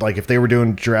they like if they were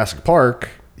doing Jurassic Park,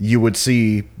 you would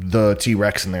see the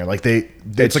T-Rex in there. Like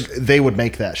it's like they would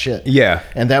make that shit. Yeah.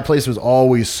 And that place was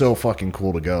always so fucking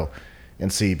cool to go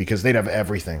and see because they'd have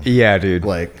everything. Yeah, dude.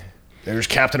 Like there's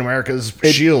Captain America's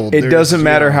shield. It doesn't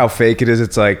matter how fake it is.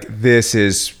 It's like, this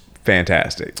is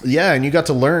fantastic. Yeah, and you got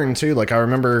to learn too. Like I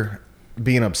remember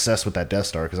being obsessed with that Death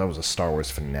Star because I was a Star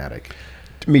Wars fanatic.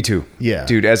 Me too. Yeah.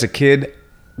 Dude, as a kid,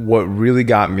 what really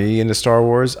got me into Star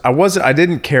Wars, I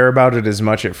didn't care about it as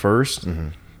much at first. Mm-hmm.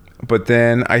 But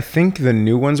then I think the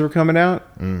new ones were coming out.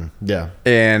 Yeah.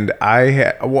 And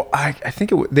I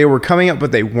think they were coming out,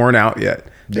 but they weren't out yet.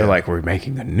 They're like, we're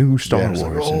making a new Star Wars.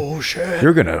 Like, oh, shit.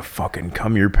 You're going to fucking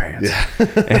cum your pants.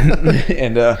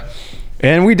 Yeah.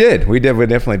 And we did. We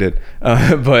definitely did.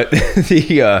 But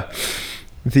the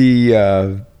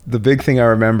big thing I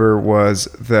remember was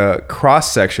the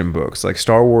cross-section books, like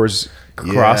Star Wars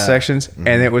cross-sections. Mm-hmm.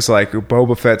 And it was like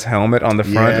Boba Fett's helmet on the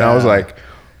front. And I was like,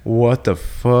 what the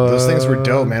fuck? Those things were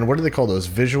dope, man. What do they call those?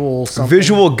 Visual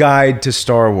Guide to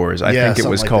Star Wars. I think it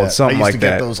was called something like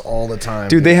that. I used to get those all the time.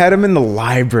 Dude, they had them in the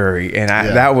library, and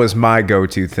that was my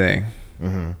go-to thing.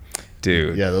 Mm-hmm.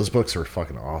 Dude. Yeah, those books were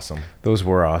fucking awesome. Those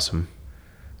were awesome.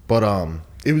 But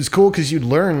it was cool because you'd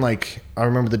learn, like, I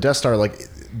remember the Death Star, like,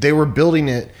 they were building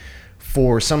it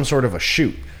for some sort of a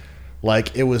shoot.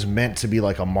 Like, it was meant to be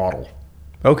like a model.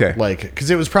 Okay. Like,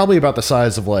 because it was probably about the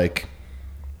size of, like,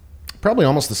 probably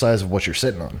almost the size of what you're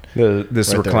sitting on.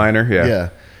 This right recliner, there. Yeah.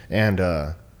 And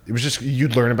it was just,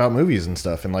 you'd learn about movies and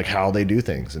stuff and like how they do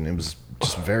things. And it was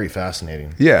just very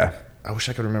fascinating. Yeah. I wish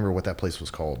I could remember what that place was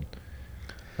called.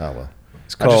 Oh, well.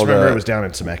 It's called, I just remember it was down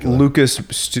in Temecula.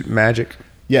 Lucas Magic.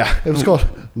 Yeah. It was called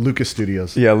Lucas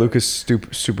Studios. Yeah, Lucas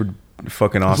super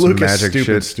fucking awesome Lucas magic Stupid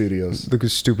shit. Studios.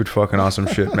 Lucas stupid fucking awesome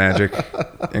shit magic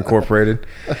incorporated.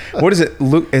 What is it?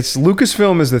 It's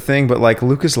Lucasfilm is the thing, but like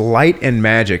Lucas Light and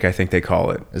Magic, I think they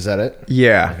call it. Is that it?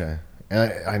 Yeah. Okay.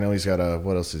 And I know he's got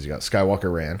what else has he got?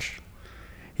 Skywalker Ranch.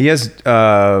 He has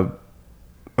a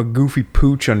goofy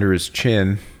pooch under his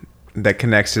chin that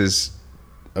connects his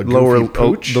the lower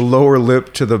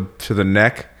lip to the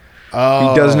neck. Oh.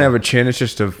 He doesn't have a chin. It's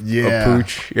just a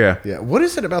pooch. Yeah. Yeah. What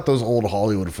is it about those old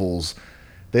Hollywood fools?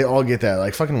 They all get that.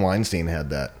 Like fucking Weinstein had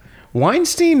that.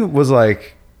 Weinstein was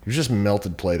like... He was just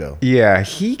melted Play-Doh. Yeah.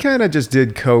 He kind of just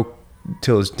did coke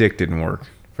till his dick didn't work.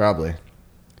 Probably.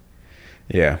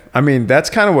 Yeah. I mean, that's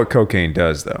kind of what cocaine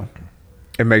does, though.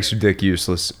 It makes your dick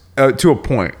useless to a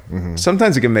point. Mm-hmm.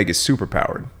 Sometimes it can make it super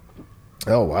powered.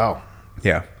 Oh, wow.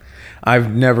 Yeah.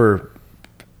 I've never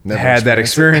had that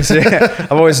experience.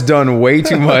 I've always done way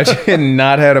too much and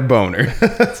not had a boner.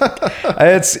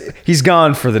 He's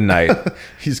gone for the night.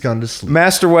 He's gone to sleep.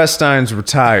 Master Weststein's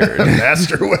retired.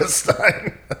 Master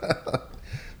Weststein.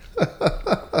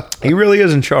 He really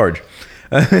is in charge.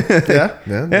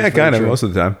 Yeah, kind of most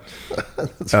of the time.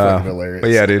 That's fucking hilarious. But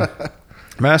yeah, dude.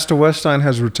 Master Weststein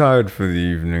has retired for the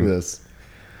evening. Yes.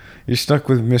 You're stuck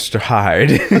with Mr.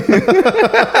 Hyde.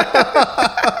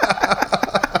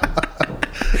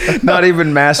 Not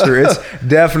even Master. It's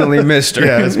definitely Mr.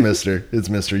 Yeah, it's Mr. It's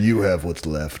Mr. You have what's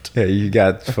left. Yeah, you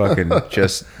got fucking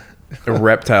just a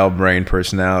reptile brain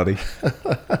personality.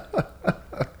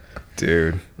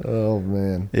 Dude. Oh,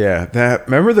 man. Yeah.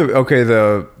 Remember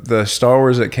the Star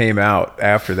Wars that came out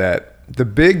after that? The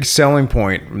big selling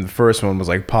point from the first one was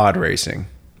like pod racing.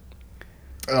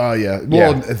 Oh, yeah.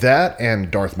 Well, that and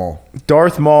Darth Maul.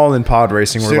 Darth Maul and pod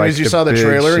racing were like... As soon as you saw the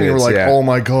trailer and you were like, oh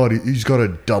my God, he's got a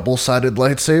double-sided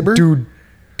lightsaber? Dude,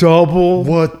 double...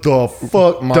 What the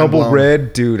fuck? Double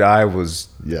red? Dude, I was...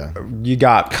 Yeah. You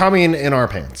got... Coming in our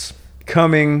pants.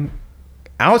 Coming...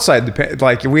 outside the pants,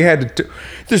 like we had to.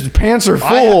 The pants are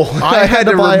full. I had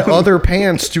to buy other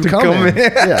pants to come in.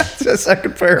 Yeah, it's a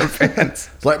second pair of pants.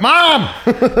 It's like, Mom,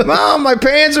 my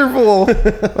pants are full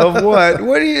of what?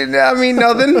 What do you? I mean,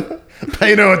 nothing.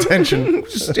 Pay no attention.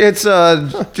 It's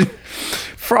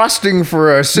frosting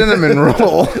for a cinnamon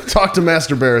roll. Talk to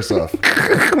Master Barisov.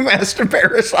 Master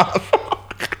Barisov.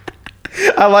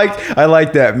 I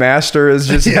like that. Master is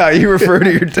just how you refer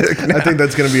to your dick now. I think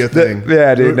that's going to be a thing.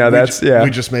 Yeah, dude. Now we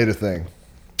just made a thing.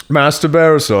 Master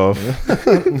Barisov.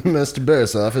 Master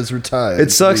Barisov is retired.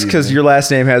 It sucks because your last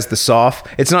name has the soft.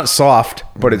 It's not soft,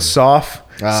 but it's soft.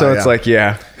 So it's like,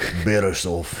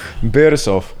 Barisov.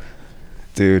 Barisov.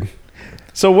 dude.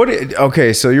 So what?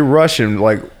 Okay, so you're Russian,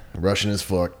 like Russian as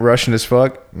fuck. Russian as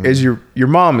fuck. Is your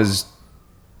mom is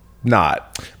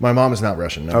not My mom is not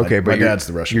Russian. No, okay, but my dad's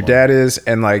the Russian. Your one. dad is,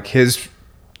 and like his.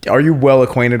 Are you well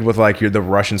acquainted with like the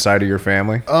Russian side of your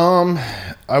family?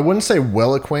 I wouldn't say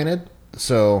well acquainted.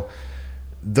 So,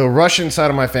 the Russian side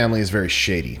of my family is very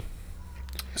shady.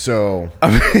 So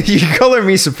you color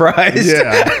me surprised.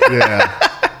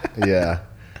 Yeah.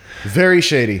 Very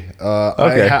shady.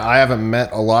 Okay. I haven't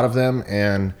met a lot of them,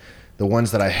 and the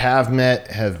ones that I have met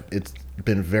it's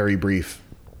been very brief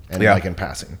and like in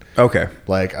passing. Okay.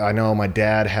 Like I know my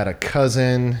dad had a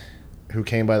cousin who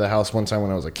came by the house one time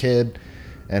when I was a kid,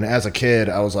 and as a kid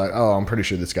I was like, oh, I'm pretty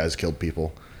sure this guy's killed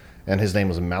people, and his name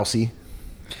was Mousy,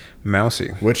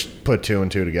 which put two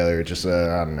and two together. It just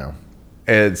I don't know.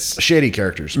 It's Shady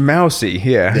characters. Mousy,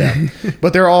 yeah.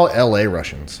 But they're all LA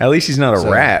Russians. At least he's not a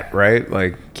rat, right?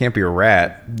 Like, can't be a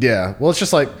rat. Yeah. Well, it's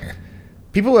just like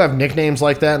people who have nicknames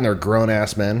like that and they're grown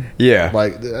ass men. Yeah.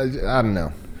 Like, I don't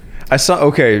know.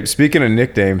 Okay, speaking of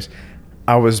nicknames,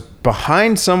 I was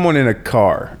behind someone in a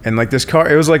car, and like this car,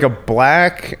 it was like a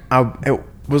black, it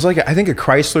was like, I think a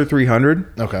Chrysler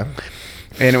 300. Okay.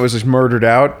 And it was just murdered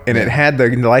out, and it had the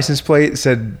license plate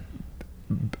said,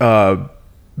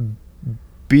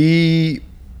 BBYTIFF.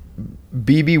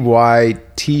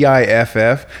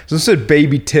 So it said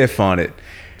Baby Tiff on it.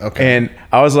 Okay. And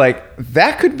I was like,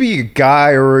 that could be a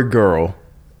guy or a girl,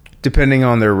 depending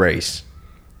on their race.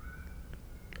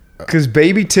 Because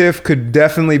Baby Tiff could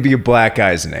definitely be a black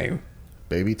guy's name.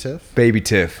 Baby Tiff? Baby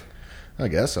Tiff. I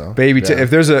guess so. Baby Tiff.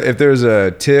 If there's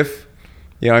a Tiff,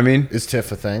 you know what I mean? Is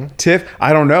Tiff a thing? Tiff?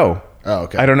 I don't know. Oh,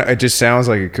 okay. I don't know. It just sounds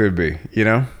like it could be, you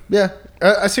know? Yeah.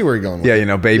 I see where you're going with Yeah, it. you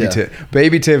know, Baby Tiff.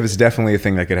 Baby Tiff is definitely a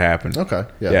thing that could happen. Okay.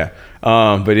 Yeah.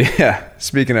 But yeah,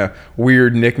 speaking of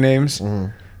weird nicknames,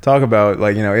 talk about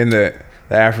like, you know, in the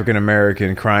African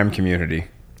American crime community.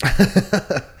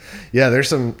 Yeah, there's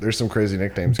some crazy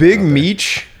nicknames. Big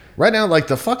Meech. Right now, like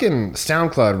the fucking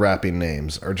SoundCloud rapping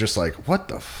names are just like, what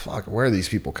the fuck? Where are these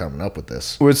people coming up with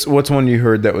this? What's one you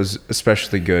heard that was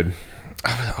especially good?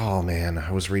 Oh man,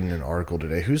 I was reading an article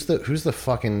today. Who's the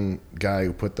fucking guy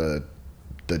who put the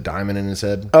diamond in his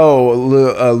head? Oh,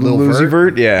 Lil Uzi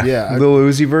Vert? Yeah. Lil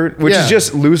Uzi Vert, which is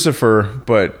just Lucifer,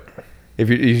 but if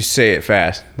you say it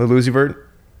fast. Lil Uzi Vert?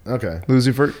 Okay.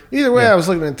 Uzi Vert? Either way, I was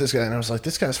looking at this guy and I was like,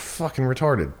 this guy's fucking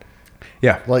retarded.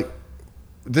 Yeah. Like,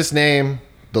 this name,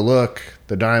 the look,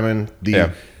 the diamond,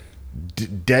 the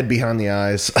dead behind the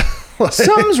eyes. Like,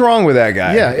 something's wrong with that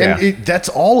guy. Yeah, and that's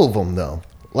all of them, though.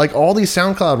 Like, all these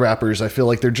SoundCloud rappers, I feel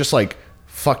like they're just, like,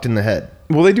 fucked in the head.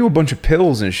 Well, they do a bunch of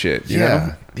pills and shit, you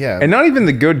know? Yeah. And not even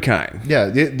the good kind. Yeah,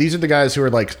 these are the guys who are,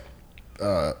 like,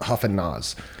 Huff and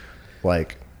Nas.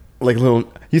 Like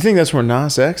little... You think that's where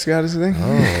Nas X got his thing?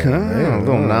 Oh,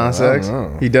 little Nas X.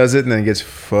 He does it and then gets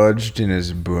fudged in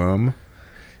his bum.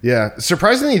 Yeah,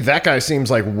 surprisingly, that guy seems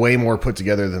like way more put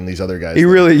together than these other guys. He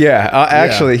really,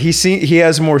 actually, he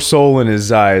has more soul in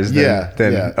his eyes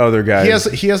than other guys.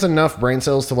 He has enough brain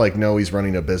cells to like know he's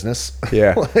running a business.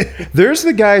 Yeah, there's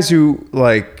the guys who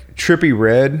like Trippie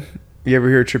Redd. You ever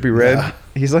hear Trippie Redd? Yeah.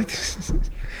 He's like,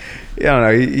 I don't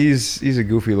know. He's a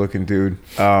goofy looking dude.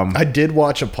 I did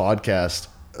watch a podcast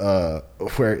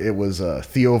where it was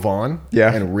Theo Von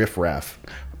and Riff Raff.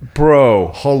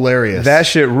 Bro, hilarious. That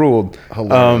shit ruled.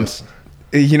 Hilarious.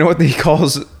 You know what he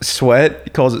calls sweat? He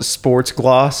calls it sports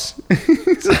gloss.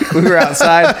 We were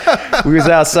outside. We was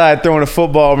outside throwing a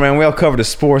football, man. We all covered a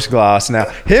sports gloss. Now,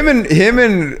 him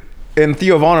and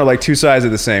Theo Von are like two sides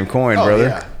of the same coin,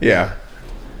 brother. Yeah.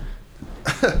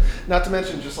 Not to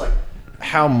mention just like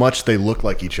how much they look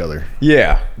like each other.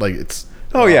 Yeah. Like it's...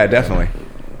 Oh, yeah, definitely.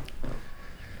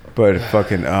 But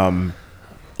fucking...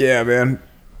 yeah, man.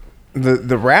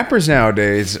 The rappers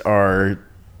nowadays are,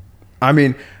 I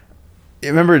mean,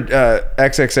 remember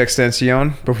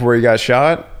XXXTentacion before he got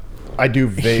shot? I do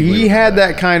vaguely. He had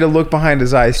that kind of look behind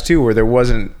his eyes too, where there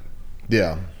wasn't.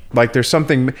 Yeah. Like there's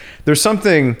something.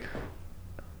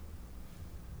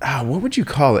 What would you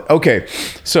call it? Okay,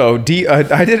 so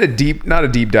I did not a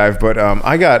deep dive, but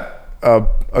I got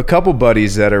a couple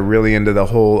buddies that are really into the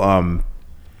whole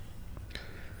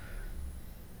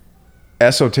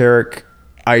esoteric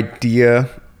idea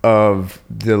of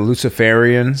the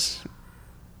Luciferians,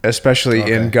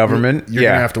 especially in government. You're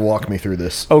gonna have to walk me through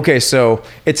this. Okay, so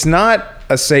it's not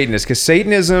a Satanist, because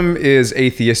Satanism is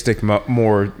atheistic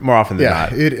more often than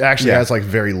not. It actually has like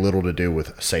very little to do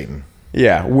with Satan.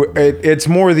 Yeah, it's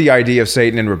more the idea of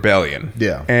Satan and rebellion.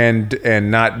 Yeah, and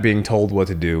not being told what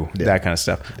to do, that kind of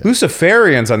stuff. Yeah.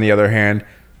 Luciferians, on the other hand,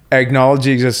 acknowledge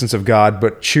the existence of God,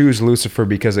 but choose Lucifer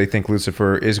because they think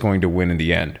Lucifer is going to win in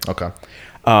the end. Okay.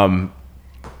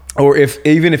 or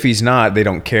even if he's not, they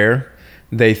don't care.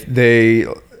 They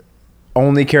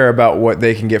only care about what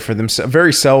they can get for themselves.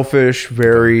 Very selfish,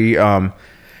 very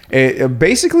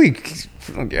basically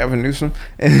Gavin Newsom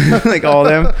and like all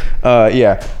them.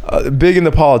 Big in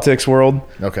the politics world.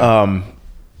 Okay.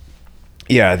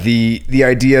 Yeah, the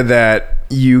idea that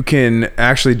you can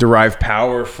actually derive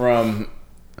power from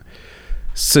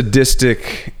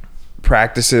sadistic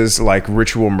practices like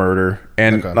ritual murder.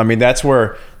 And Okay. I mean, that's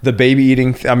where the baby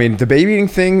eating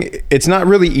thing, it's not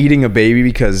really eating a baby,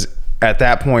 because at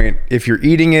that point, if you're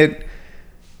eating it,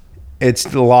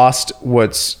 it's lost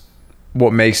what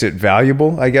makes it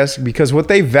valuable, I guess, because what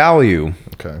they value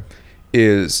Okay.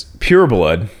 is pure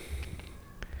blood.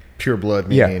 Pure blood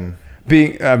meaning.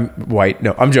 Being white.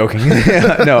 No, I'm joking.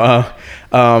 No,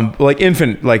 like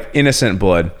innocent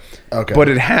blood. Okay. But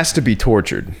it has to be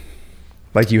tortured.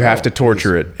 Like you have to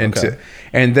torture it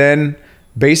and then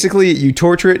basically you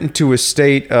torture it into a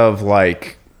state of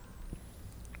like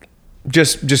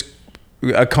just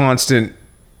a constant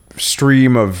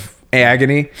stream of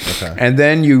agony. Okay. And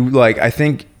then you like, I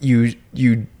think you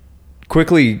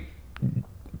quickly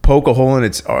poke a hole in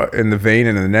the vein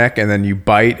in the neck, and then you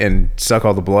bite and suck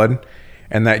all the blood,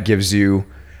 and that gives you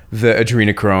the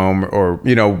adrenochrome, or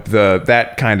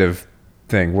that kind of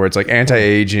thing where it's like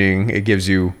anti-aging. It gives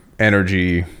you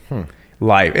energy,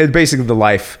 life. It's basically the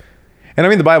life. And I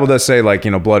mean, the Bible does say like,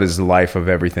 blood is the life of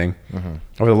everything,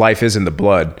 or the life is in the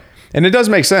blood, and it does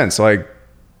make sense. Like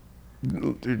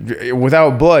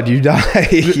without blood, you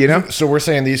die. So we're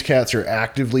saying these cats are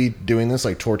actively doing this,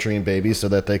 like torturing babies so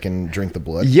that they can drink the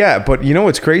blood. Yeah, but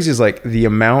what's crazy is like the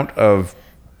amount of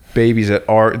babies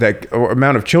or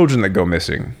amount of children that go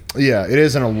missing. Yeah, it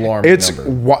is an alarming It's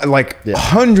number.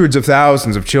 hundreds of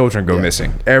thousands of children go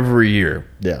missing every year.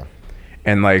 Yeah.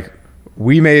 And like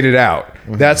we made it out.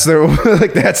 That's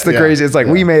the crazy. It's like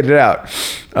we made it out.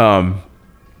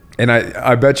 And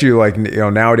I bet you like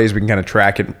nowadays we can kind of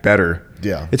track it better.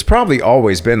 Yeah. It's probably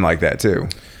always been like that too.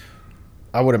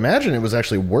 I would imagine it was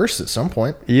actually worse at some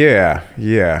point. Yeah.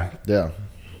 Yeah.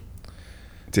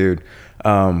 Dude.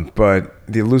 But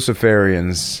the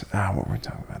Luciferians, what were we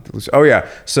talking about?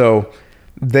 So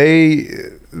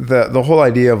the whole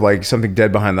idea of like something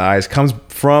dead behind the eyes comes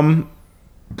from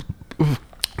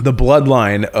the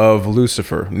bloodline of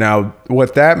Lucifer. Now,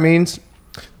 what that means,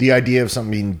 The idea of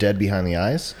something being dead behind the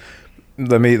eyes.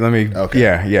 let me Okay.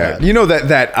 Yeah.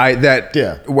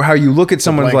 How you look at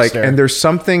someone's blank like, stare. and there's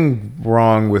something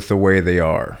wrong with the way they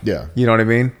are. Yeah. You know what I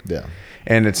mean? Yeah.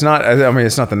 And it's not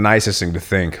the nicest thing to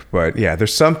think, but yeah,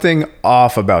 there's something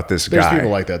off about this There's guy.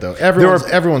 people like that though.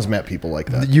 Everyone's met people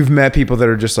like that. You've met people that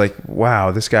are just like,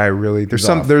 wow, this guy really,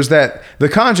 the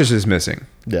conscious is missing.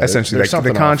 Yeah, Essentially, there's like the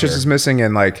something off conscious here. is missing,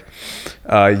 and like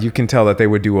you can tell that they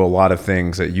would do a lot of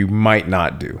things that you might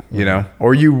not do,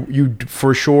 or you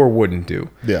for sure wouldn't do.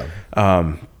 Yeah.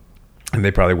 And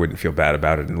they probably wouldn't feel bad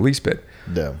about it in the least bit.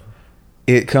 Yeah.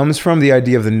 It comes from the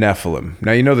idea of the Nephilim.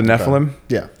 Now, you know the Nephilim?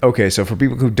 Yeah. Okay, so for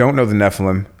people who don't know the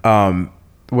Nephilim,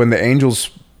 when the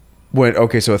angels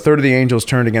so a third of the angels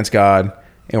turned against God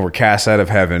and were cast out of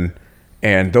heaven,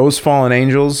 and those fallen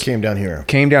angels Came down here.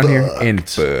 and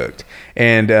fucked,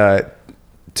 and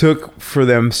took for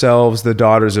themselves the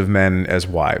daughters of men as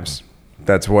wives.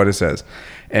 That's what it says.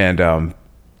 And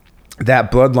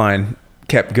that bloodline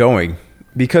kept going,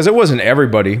 because it wasn't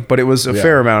everybody, but it was a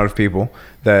fair amount of people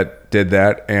that did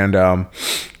that. And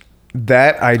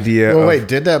that idea Well, wait,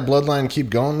 did that bloodline keep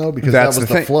going though? Because that That's was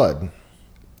the the thing. flood.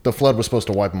 The flood was supposed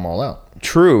to wipe them all out.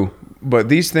 True, but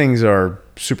these things are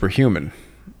superhuman.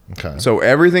 Okay. So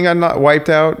everything got not wiped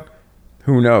out,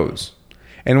 who knows?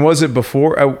 And was it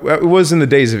before? It was in the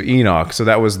days of Enoch, so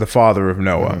that was the father of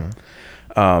Noah.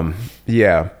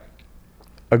 Yeah.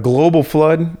 A global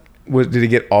flood, did it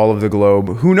get all of the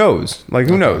globe? Who knows? Like,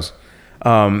 who knows?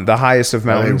 The highest of Are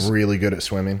mountains. they really good at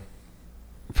swimming?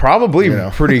 Probably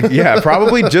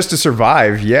probably just to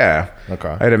survive. Yeah.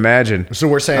 Okay. I'd imagine. So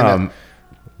we're saying that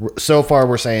so far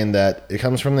we're saying that it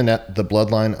comes from the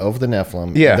bloodline of the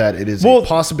Nephilim. Yeah. That it is Well- a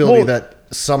possibility well- that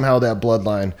somehow that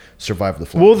bloodline survived the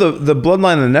flood. Well, the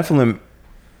bloodline of the Nephilim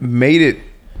made it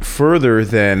further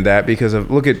than that because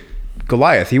of, look at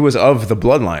Goliath. He was of the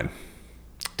bloodline.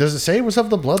 Does it say it was of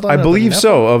the bloodline? I of the believe Nephilim?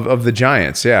 so, of the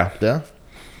giants, yeah. Yeah.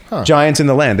 Giants in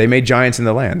the land. They made giants in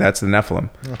the land. That's the Nephilim.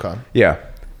 Okay. Yeah.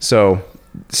 So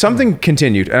something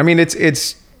continued. I mean,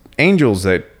 it's angels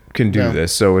that can do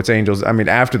this. So it's angels. I mean,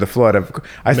 after the flood,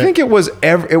 I think it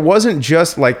wasn't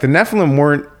just like the Nephilim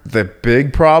weren't the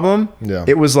big problem. Yeah.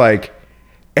 It was like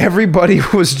everybody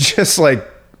was just like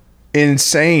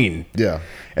insane. Yeah.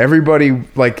 Everybody,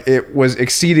 like, it was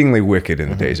exceedingly wicked in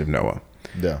the days of Noah.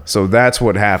 Yeah. So that's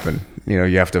what happened.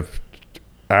 you have to,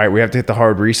 all right, we have to hit the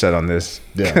hard reset on this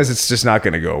Yeah. because it's just not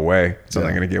going to go away. It's only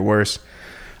going to get worse.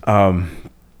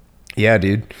 Yeah,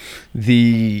 dude.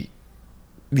 The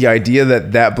idea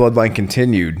that bloodline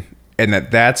continued and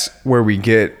that's where we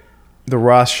get the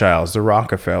Rothschilds, the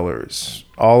Rockefellers,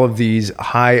 all of these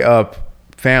high up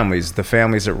families, the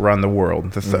families that run the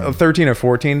world, the 13 or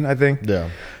 14, I think. Yeah.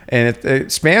 And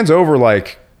it spans over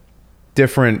like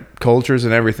different cultures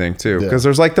and everything too. Because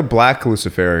there's like the black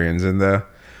Luciferians and the,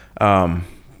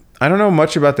 I don't know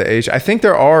much about the Asian. I think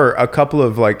there are a couple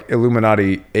of like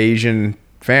Illuminati Asian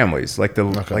families, like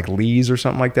like Lees or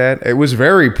something like that. It was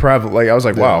very prevalent. Like I was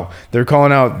like, wow, they're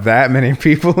calling out that many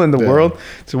people in the world.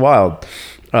 It's wild.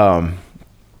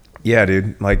 Yeah,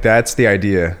 dude. Like that's the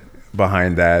idea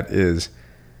behind that is,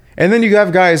 and then you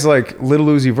have guys like Little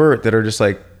Uzi Vert that are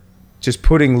just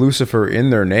putting Lucifer in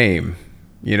their name,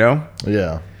 you know?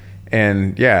 Yeah.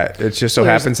 And yeah, it just so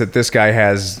happens that this guy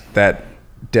has that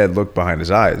dead look behind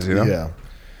his eyes, you know? Yeah.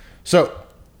 So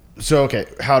okay,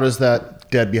 how does that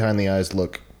dead behind the eyes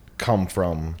look come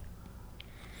from?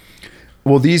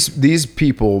 Well, these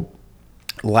people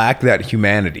lack that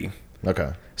humanity.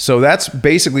 Okay. So that's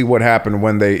basically what happened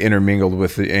when they intermingled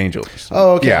with the angels.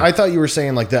 Oh, okay. Yeah. I thought you were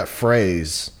saying like that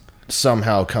phrase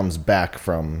somehow comes back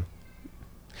from.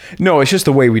 No, it's just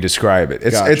the way we describe it.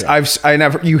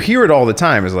 Gotcha. You hear it all the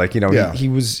time. It's like, Yeah.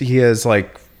 he has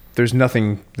like, there's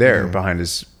nothing there behind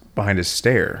his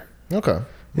stare. Okay.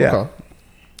 Yeah. Okay.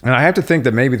 And I have to think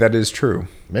that maybe that is true.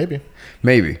 Maybe.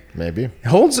 It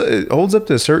holds up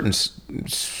to a certain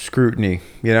scrutiny,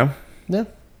 you know? Yeah.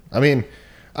 I mean,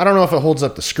 I don't know if it holds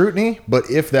up to scrutiny, but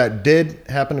if that did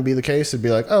happen to be the case, it'd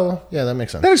be like, oh, yeah, that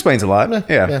makes sense. That explains a lot.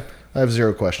 Yeah. I have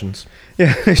zero questions.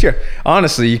 Yeah, sure.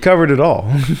 Honestly, you covered it all.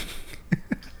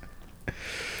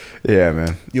 Yeah,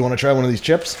 man. You want to try one of these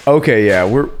chips? Okay, yeah.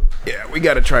 We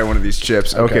got to try one of these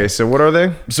chips. Okay, so what are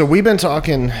they? So we've been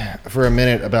talking for a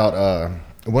minute about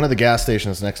one of the gas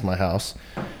stations next to my house.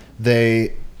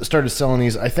 They started selling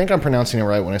these. I think I'm pronouncing it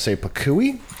right when I say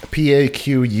Paqui,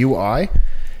 Paqui.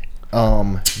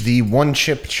 The one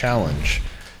chip challenge.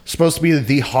 Supposed to be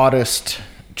the hottest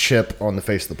chip on the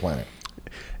face of the planet.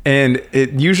 And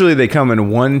usually they come in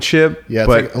one chip. Yeah, it's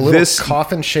but like a little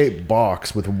coffin-shaped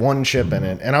box with one chip in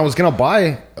it. And I was going to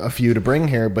buy a few to bring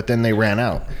here, but then they ran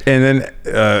out. And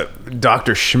then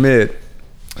Dr. Schmidt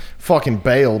fucking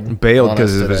bailed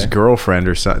because of his girlfriend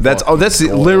or something. That's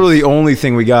literally the only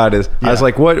thing we got is I was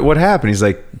like, what happened? He's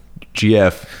like,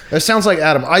 GF. That sounds like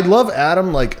Adam. I love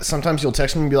Adam. Like sometimes you'll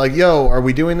text him and be like, yo, are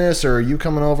we doing this or are you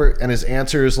coming over? And his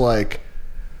answer is like,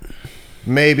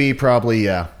 maybe, probably,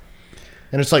 yeah.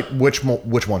 And it's like, which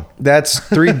one? That's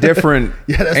three different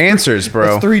answers, bro.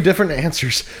 That's three different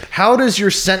answers. How does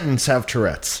your sentence have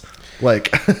Tourette's?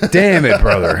 Like, damn it,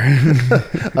 brother.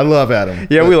 I love Adam.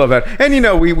 Yeah, we love Adam.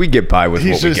 And we get by with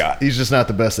what we got. He's just not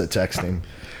the best at texting.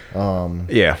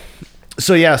 Yeah.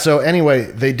 So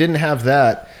anyway, they didn't have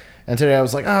that. And today I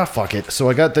was like, fuck it. So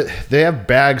I got they have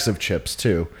bags of chips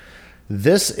too.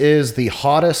 This is the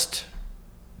hottest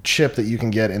chip that you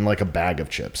can get in like a bag of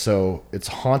chips. So it's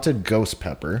haunted ghost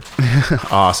pepper.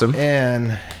 Awesome.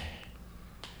 And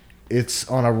it's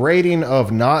on a rating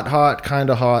of not hot, kind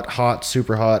of hot, hot,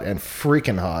 super hot, and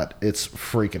freaking hot. It's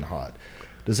freaking hot.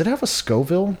 Does it have a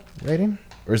Scoville rating?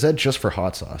 Or is that just for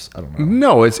hot sauce? I don't know.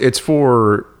 No, it's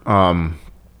for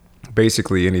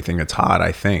basically anything that's hot,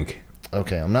 I think.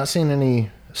 Okay, I'm not seeing any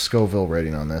Scoville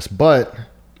rating on this, but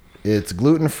it's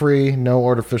gluten-free, no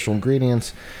artificial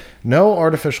ingredients, no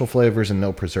artificial flavors, and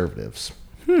no preservatives.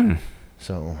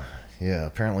 So, yeah,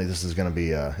 apparently this is going to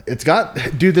be... it's got...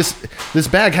 Dude, this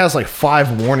bag has like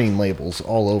 5 warning labels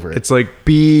all over it. It's like,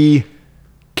 be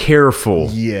careful.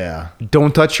 Yeah.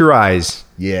 Don't touch your eyes.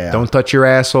 Yeah. Don't touch your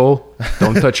asshole.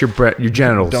 Don't touch your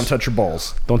genitals. Don't touch your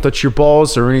balls. Don't touch your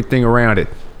balls or anything around it.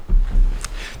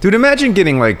 Dude, imagine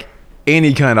getting like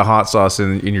any kind of hot sauce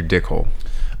in your dick hole.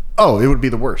 Oh, it would be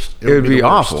the worst. It would be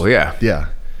awful, yeah. Yeah.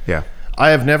 Yeah.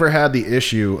 I have never had the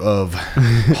issue of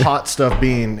hot stuff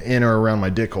being in or around my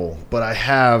dick hole, but I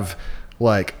have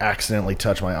like accidentally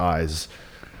touched my eyes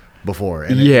before.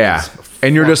 And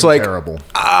and you're just like, terrible.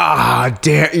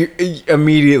 Damn. You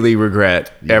immediately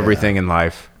regret everything in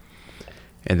life.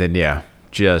 And then,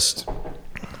 just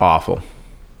awful.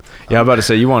 Yeah, I'm about to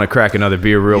say, you want to crack another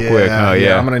beer real quick. Oh,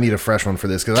 yeah. I'm going to need a fresh one for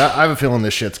this because I have a feeling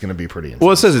this shit's going to be pretty intense.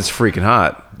 Well, it says it's freaking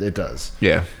hot. It does.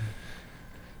 Yeah.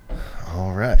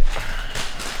 All right.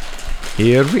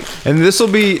 And this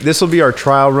will be our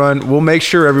trial run. We'll make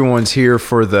sure everyone's here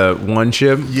for the one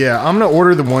chip. Yeah, I'm going to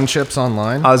order the one chips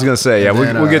online. I was going to say,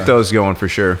 we'll get those going for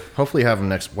sure. Hopefully have them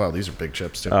next. Wow, these are big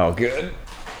chips too. Oh, good.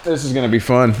 This is going to be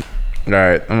fun. All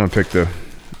right, I'm going to pick the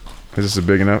Is this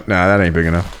big enough? Nah, that ain't big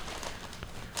enough.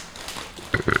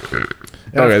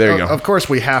 And Okay, there you go. Of course,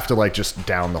 we have to like just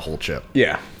down the whole chip.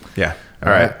 Yeah. Yeah.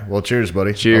 All right. Well, cheers,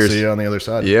 buddy. Cheers. I'll see you on the other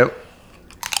side. Yep.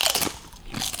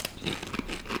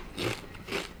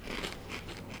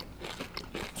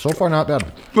 So far, not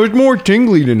bad. It's more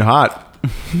tingly than hot.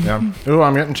 Yeah. Ooh,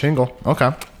 I'm getting tingle.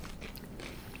 Okay.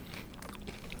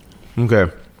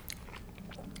 Okay.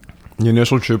 The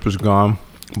initial chip is gone,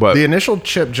 but The initial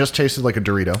chip just tasted like a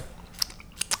Dorito.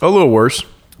 a little worse.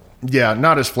 Yeah,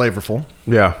 not as flavorful.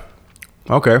 Yeah.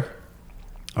 Okay.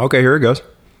 Okay, here it goes.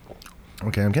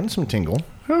 Okay, I'm getting some tingle.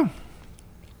 Oh.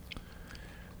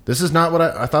 This is not what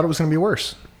I thought it was going to be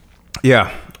worse.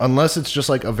 Yeah. Unless it's just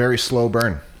like a very slow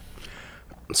burn.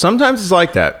 Sometimes it's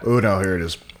like that. Oh, no, here it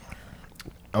is.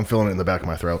 I'm feeling it in the back of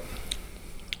my throat.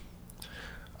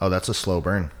 Oh, that's a slow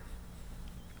burn.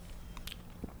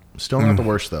 Still not the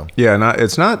worst, though. Yeah,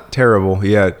 it's not terrible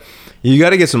yet. You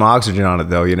got to get some oxygen on it,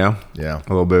 though, you know? Yeah. A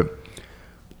little bit.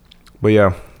 But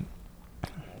yeah.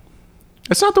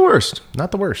 It's not the worst.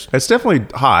 Not the worst. It's definitely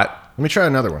hot. Let me try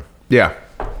another one. Yeah.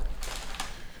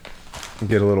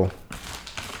 Get a little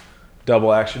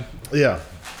double action. Yeah.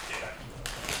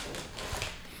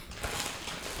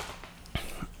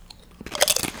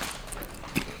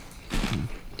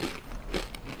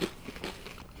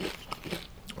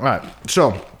 All right.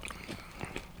 So,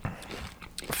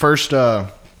 first,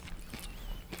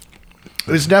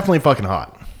 it's definitely fucking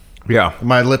hot. Yeah.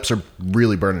 My lips are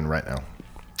really burning right now.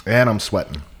 And I'm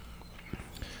sweating.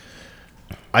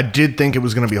 I did think it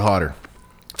was going to be hotter.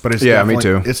 But it's Yeah, me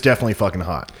definitely- too. It's definitely fucking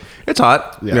hot. It's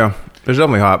hot. Yeah. Yeah. It's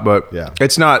definitely hot, but Yeah.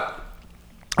 it's not.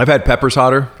 I've had peppers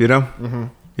hotter, you know? Mm-hmm.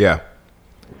 Yeah.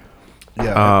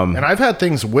 Yeah. And I've had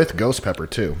things with ghost pepper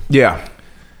too. Yeah.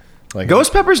 Like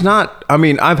Ghost pepper's not. I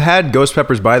mean, I've had ghost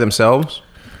peppers by themselves,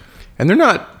 and they're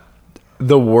not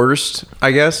the worst,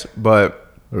 I guess.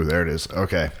 But Oh, there it is.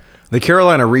 Okay. the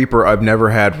Carolina Reaper, I've never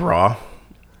had raw.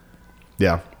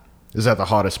 Yeah. Is that the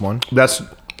hottest one? That's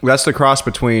the cross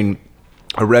between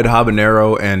a red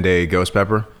habanero and a ghost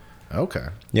pepper. Okay.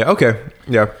 Yeah. Okay.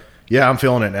 Yeah. Yeah, I'm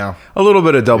feeling it now. A little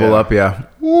bit of double Yeah. up. Yeah.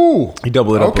 Ooh. You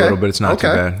double it up Okay. a little bit. It's not too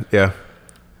Okay. bad. Yeah.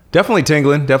 Definitely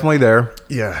tingling. Definitely there.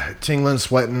 Yeah, tingling,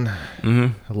 sweating.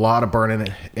 Mm-hmm. A lot of burning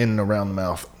in and around the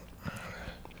mouth.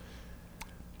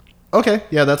 Okay.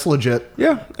 Yeah, that's legit.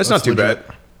 Yeah. It's not too legit.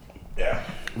 bad. Yeah.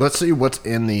 Let's see what's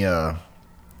in the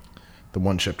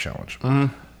one chip challenge.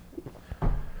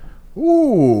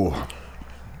 Ooh.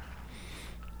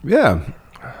 Yeah.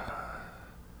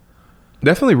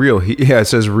 Definitely real heat. Yeah, it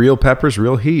says real peppers,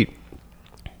 real heat.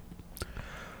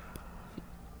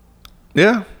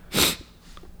 Yeah.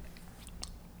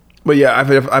 But yeah,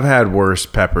 I've had worse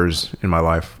peppers in my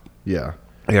life. Yeah.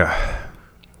 Yeah.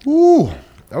 Ooh.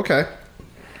 Okay.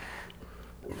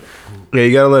 Yeah,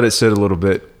 you gotta let it sit a little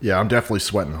bit. Yeah, I'm definitely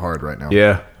sweating hard right now.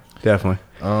 Yeah, definitely.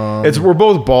 We're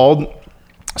both bald,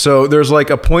 so there's like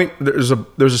a point. There's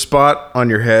a spot on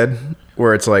your head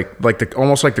where it's like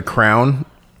almost like the crown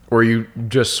where you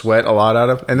just sweat a lot out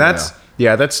of, and that's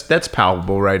that's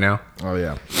palpable right now. Oh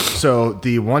yeah. So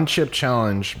the one chip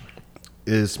challenge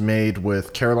is made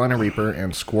with Carolina Reaper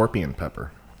and scorpion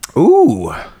pepper.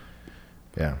 Ooh,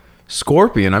 Yeah.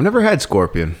 scorpion. I've never had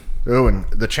scorpion. Oh, and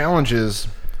the challenge is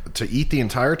to eat the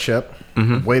entire chip,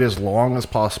 wait as long as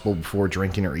possible before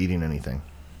drinking or eating anything,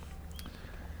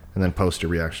 and then post your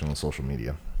reaction on social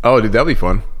media. Oh, dude, that'd be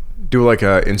fun. Do like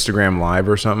a Instagram live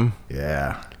or something.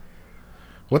 Yeah.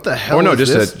 What the hell? Or no, is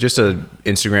this? just a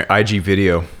Instagram IG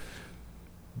video.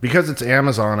 Because it's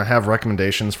Amazon, I have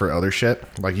recommendations for other shit.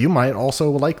 Like, you might also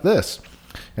like this.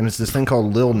 And it's this thing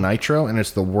called Lil Nitro, and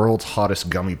it's the world's hottest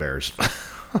gummy bears.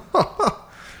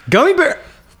 Gummy bear.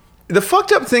 The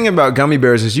fucked up thing about gummy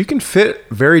bears is you can fit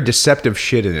very deceptive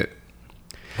shit in it.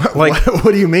 Like,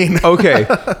 what do you mean? okay,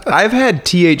 I've had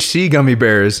THC gummy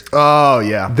bears Oh,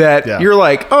 yeah. that Yeah. you're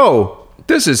like, oh,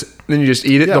 this is. Then you just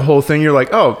eat it, Yeah. the whole thing. You're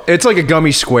like, oh, it's like a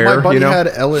gummy square. My buddy you know? had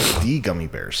LSD gummy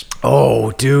bears.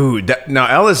 Oh, dude. Now,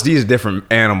 LSD is a different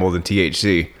animal than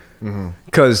THC.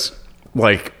 Because,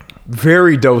 like,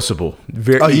 very dosable.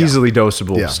 Very Oh, yeah. easily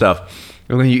dosable Yeah. stuff.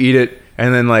 And then you eat it,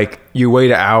 and then, like, you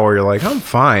wait an hour. You're like, I'm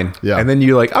fine. Yeah. And then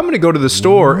you're like, I'm going to go to the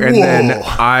store. And then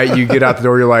Whoa. you get out the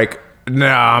door. You're like,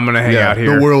 nah, I'm going to hang out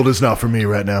here. The world is not for me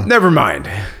right now. Never mind.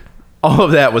 All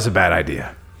of that was a bad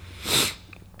idea.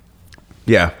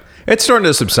 Yeah. It's starting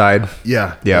to subside.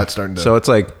 Yeah. Yeah. It's starting to. So it's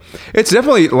like, it's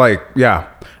definitely like, yeah.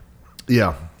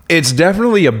 yeah. It's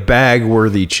definitely a bag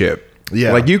worthy chip.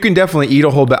 Yeah. Like you can definitely eat a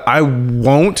whole bag. I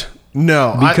won't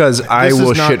No. because I this is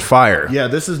will not- shit fire. Yeah,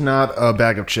 this is not a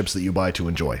bag of chips that you buy to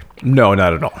enjoy. No,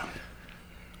 not at all.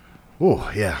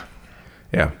 Oh, yeah.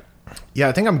 Yeah. Yeah,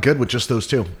 I think I'm good with just those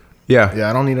two. Yeah. Yeah,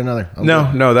 I don't need another. I'm No,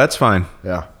 good. no, that's fine.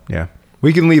 Yeah. Yeah.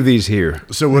 We can leave these here.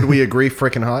 So would we agree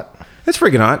freaking hot? It's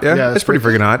freaking hot. Yeah. It's pretty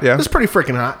freaking hot. Yeah. It's pretty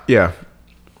freaking hot. Yeah.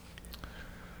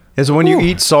 Yeah, so when you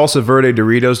eat salsa verde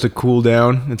Doritos to cool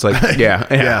down, it's like,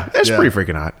 yeah. It's pretty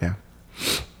freaking hot. Yeah.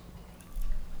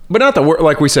 But not the worst,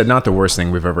 like we said, not the worst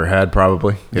thing we've ever had,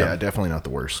 probably. Yeah, definitely not the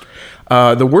worst.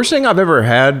 The worst thing I've ever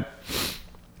had,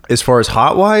 as far as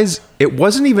hot wise, it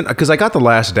wasn't even because I got the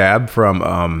last dab from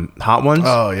Hot Ones.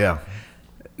 Oh, yeah.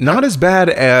 Not as bad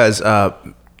as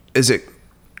is it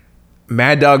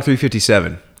Mad Dog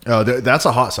 357? Oh, that's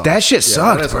a hot sauce. That shit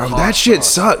sucked, bro. That shit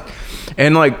sucked.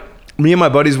 And like me and my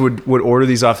buddies would order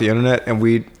these off the internet, and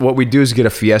what we'd do is get a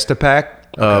Fiesta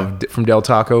pack from Del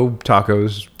Taco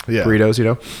tacos, burritos. You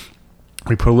know,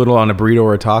 we put a little on a burrito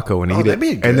or a taco and eat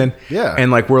it, and then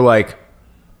and like we're like,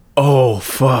 oh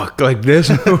fuck, like this,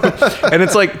 and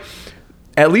it's like.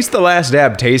 At least the last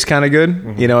dab tastes kind of good.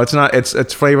 Mm-hmm. You know, it's not. It's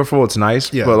flavorful. It's nice.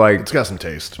 But like, it's got some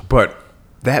taste. But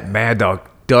that Mad Dog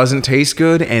doesn't taste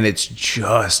good, and it's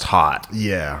just hot.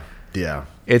 Yeah.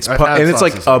 It's and it's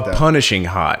like a punishing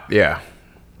hot. Yeah.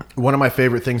 One of my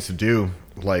favorite things to do,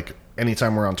 like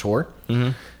anytime we're on tour,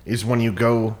 is when you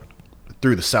go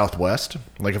through the Southwest.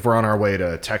 Like if we're on our way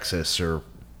to Texas or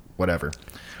whatever,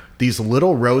 these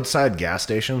little roadside gas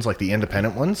stations, like the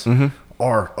independent ones,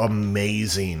 are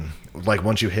amazing. Like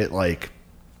once you hit like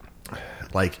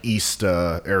East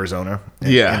Arizona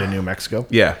into New Mexico.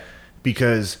 Yeah.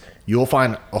 Because you'll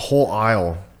find a whole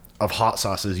aisle of hot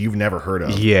sauces you've never heard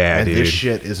of. Yeah, and dude. This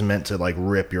shit is meant to like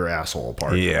rip your asshole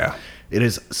apart. Yeah. It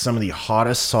is some of the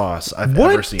hottest sauce I've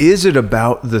ever seen. What is it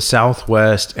about the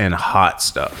Southwest and hot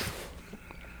stuff?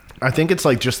 I think it's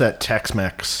like just that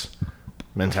Tex-Mex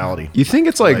mentality. You think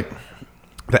it's like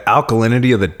the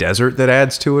alkalinity of the desert that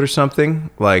adds to it or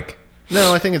something? Like...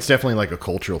 No, I think it's definitely like a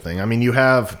cultural thing. I mean, you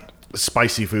have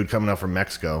spicy food coming up from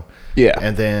Mexico. Yeah.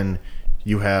 And then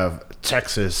you have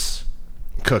Texas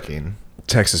cooking.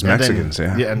 Texas Mexicans,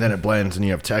 Yeah, and then it blends and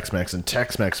you have Tex-Mex. And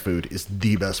Tex-Mex food is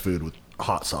the best food with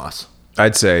hot sauce.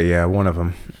 I'd say, yeah, one of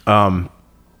them.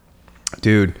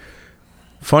 Dude,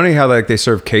 funny how like they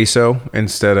serve queso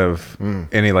instead of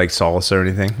any like salsa or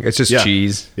anything. It's just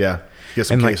cheese. Yeah. Get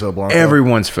some queso blanco.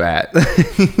 Everyone's fat.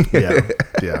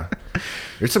 Yeah.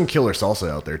 There's some killer salsa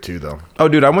out there too, though. Oh,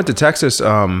 dude, I went to Texas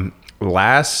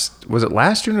was it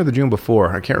last June or the June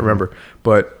before? I can't remember.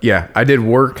 But yeah, I did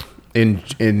work no,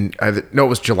 it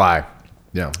was July.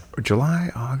 Yeah. July,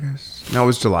 August? No, it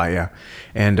was July, yeah.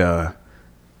 And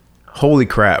holy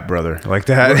crap, brother. Like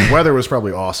that. The weather was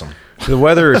probably awesome. The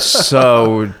weather is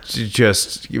so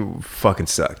just fucking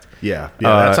sucked. Yeah.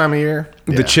 That time of year.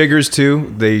 The chiggers too,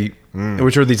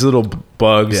 which are these little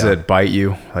bugs that bite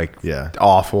you, like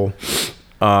awful.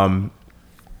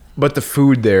 But the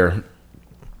food there,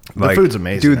 the food's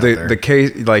amazing, dude. The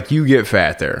case, like you get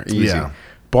fat there, easy. Yeah.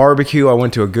 Barbecue. I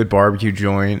went to a good barbecue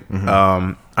joint.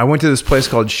 I went to this place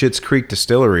called Schitt's Creek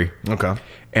Distillery. Okay.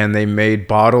 And they made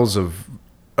bottles of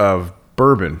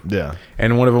bourbon. Yeah.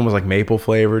 And one of them was like maple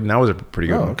flavored, and that was a pretty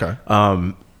good one. Okay.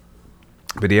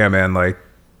 But yeah, man, like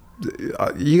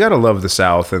you gotta love the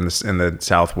South and the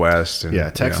Southwest. And, yeah,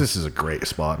 Texas is a great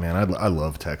spot, man. I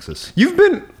love Texas. You've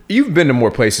been to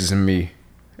more places than me.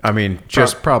 I mean,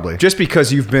 probably just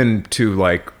because you've been to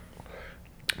like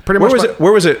pretty much.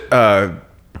 Where was it?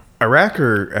 Iraq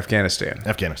or Afghanistan?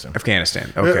 Afghanistan.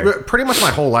 Okay. Pretty much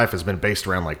my whole life has been based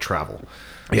around like travel.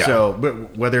 Yeah. So,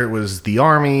 but whether it was the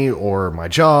army or my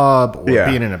job or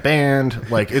being in a band,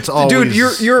 like it's always.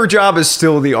 Dude, your job is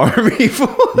still the army. It's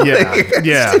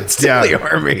still the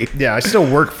army. Yeah, I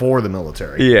still work for the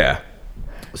military. Yeah.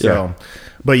 So,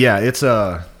 but yeah, it's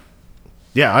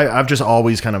I've just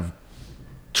always kind of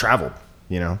traveled.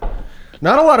 You know,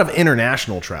 not a lot of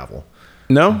international travel.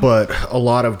 No, but a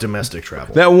lot of domestic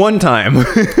travel. That one time,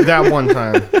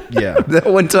 yeah. That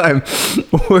one time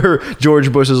where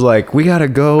George Bush is like, "We gotta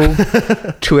go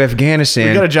to Afghanistan.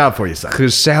 We got a job for you, son."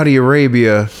 Because Saudi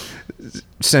Arabia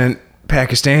sent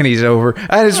Pakistanis over.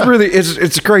 And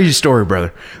it's a crazy story,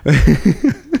 brother.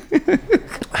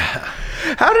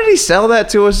 How did he sell that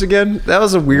to us again? That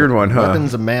was a weird one, huh?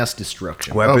 Weapons of mass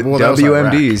destruction.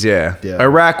 WMDs, yeah.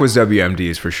 Iraq was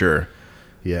WMDs for sure.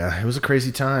 Yeah, it was a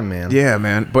crazy time, man. Yeah,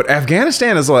 man. But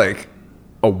Afghanistan is like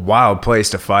a wild place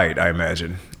to fight, I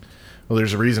imagine. Well,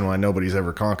 there's a reason why nobody's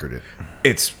ever conquered it.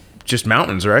 It's just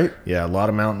mountains, right? Yeah, a lot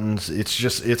of mountains.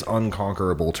 It's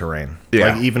unconquerable terrain.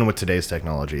 Yeah. Like even with today's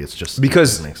technology, it's just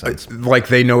because it doesn't make sense. Like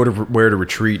they know where to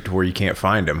retreat to where you can't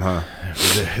find them, huh?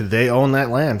 They own that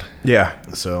land. Yeah.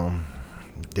 So,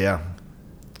 yeah.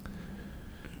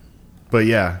 But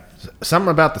yeah, something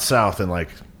about the South and like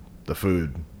the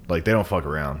food. Like they don't fuck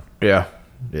around. Yeah.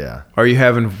 Yeah. Are you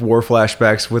having war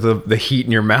flashbacks with the heat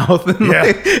in your mouth? And Yeah.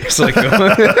 It's like.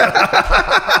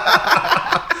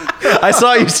 I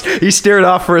saw he stared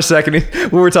off for a second.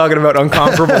 We were talking about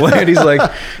unconquerable land. He's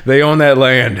like, they own that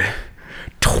land.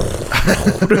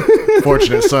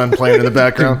 Fortunate Son playing in the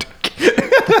background.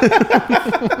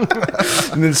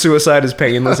 And then suicide is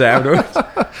painless afterwards.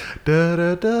 Da,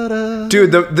 da, da, da.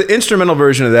 Dude, the instrumental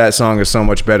version of that song is so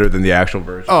much better than the actual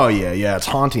version. Oh yeah. It's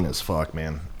haunting as fuck,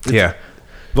 man. Yeah.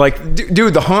 Like,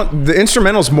 dude, the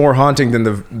instrumental's more haunting than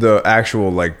the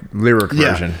actual, like, lyric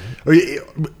version. Yeah.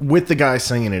 With the guy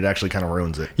singing, it actually kind of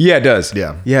ruins it. Yeah, it does.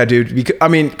 Yeah. Yeah, dude.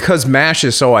 Because MASH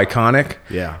is so iconic.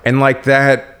 Yeah. And, like,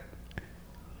 that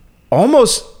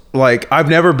almost, like, I've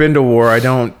never been to war. I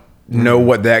don't know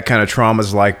what that kind of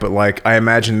trauma's like, but, like, I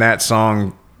imagine that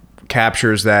song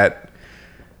captures that,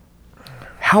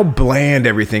 how bland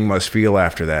everything must feel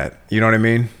after that. You know what I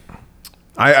mean?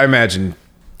 I imagine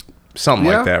something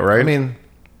like that, right? I mean,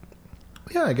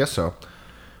 yeah, I guess so.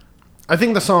 I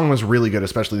think the song was really good,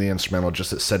 especially the instrumental,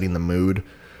 just at setting the mood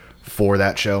for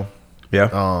that show.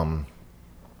 Yeah.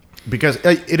 Because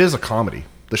it is a comedy.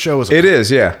 The show is. It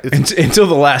is, yeah. Until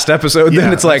the last episode,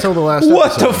 then it's like, until the last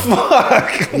what the episode.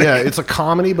 fuck? Yeah, it's a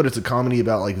comedy, but it's a comedy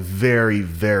about like very,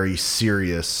 very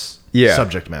serious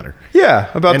subject matter. Yeah,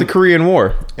 about the Korean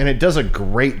War. And it does a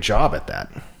great job at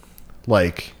that.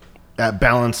 Like, at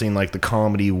balancing like the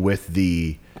comedy with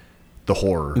the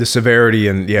horror, The severity,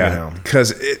 and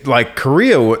because like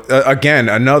Korea, again,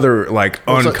 another like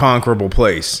unconquerable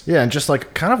place. Yeah, and just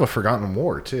like kind of a forgotten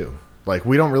war too. Like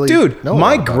we don't really, Dude, know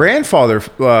my about grandfather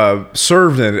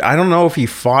served in it. I don't know if he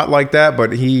fought like that,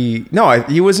 but he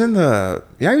was in the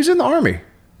army. it.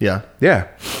 Yeah, Yeah,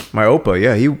 my Opa,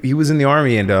 yeah, he was in the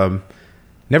army and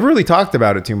never really talked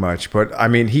about it too much. But I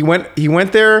mean, he went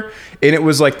there, and it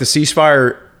was like the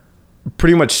ceasefire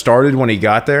pretty much started when he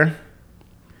got there.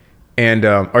 And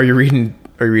are you reading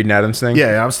Adam's thing?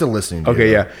 yeah, I'm still listening. To Okay,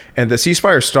 you. yeah. And the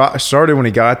ceasefire started when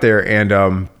he got there,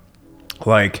 and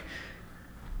like,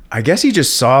 I guess he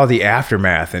just saw the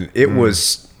aftermath, and it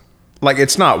was like,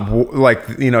 it's not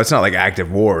it's not like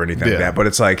active war or anything like that, but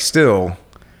it's like still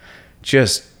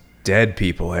just dead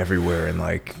people everywhere, and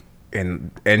like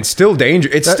and still danger.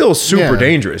 It's still super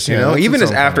dangerous, you know. Even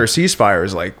as after a ceasefire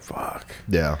is like fuck.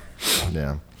 Yeah.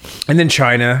 And then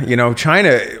China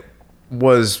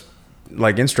was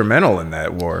like instrumental in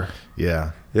that war.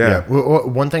 Yeah. Yeah.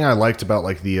 One thing I liked about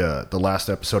like the last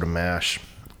episode of MASH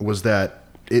was that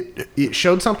it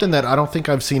showed something that I don't think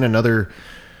I've seen another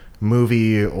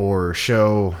movie or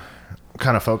show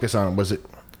kind of focus on. Was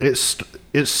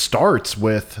it starts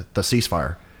with the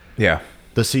ceasefire. Yeah.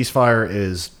 The ceasefire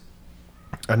is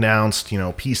announced,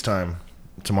 peacetime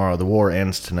tomorrow. The war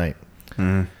ends tonight.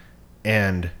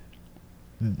 And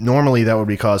normally that would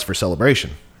be cause for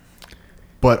celebration.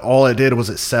 But all it did was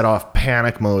it set off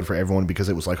panic mode for everyone because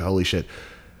it was like, holy shit.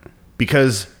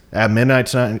 Because at midnight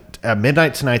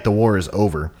tonight, the war is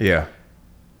over. Yeah.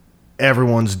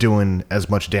 Everyone's doing as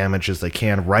much damage as they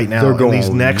can right now They're in going these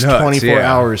next nuts, 24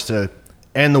 hours to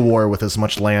end the war with as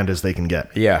much land as they can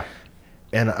get. Yeah.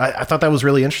 And I thought that was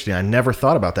really interesting. I never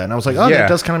thought about that. And I was like, oh, Yeah. that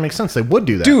does kind of make sense. They would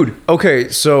do that. Dude, okay,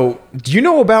 so do you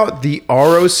know about the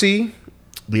ROC?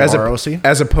 The ROC?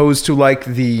 As opposed to like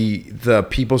the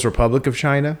People's Republic of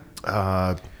China?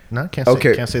 No,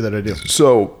 can't say that I do.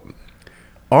 So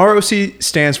ROC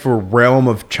stands for Realm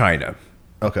of China.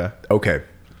 Okay. Okay.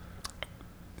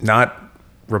 Not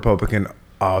Republican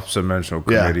Oppositional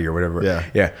Committee or whatever. Yeah.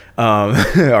 Yeah.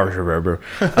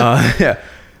 Yeah.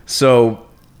 So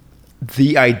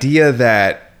the idea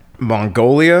that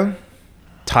Mongolia,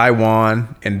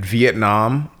 Taiwan, and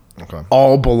Vietnam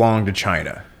all belong to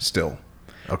China still.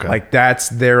 Okay. Like that's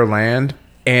their land.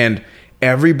 And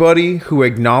everybody who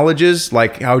acknowledges,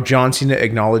 like how John Cena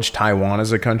acknowledged Taiwan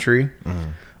as a country,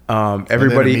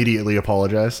 everybody immediately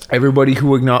apologized. Everybody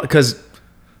who acknowledge, because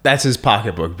that's his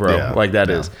pocketbook, bro. Yeah. Like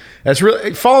that's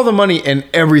really, follow the money and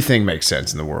everything makes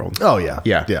sense in the world. Oh yeah.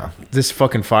 Yeah. This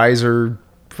fucking Pfizer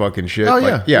fucking shit. Oh,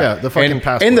 like, yeah. The fucking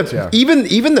passports, and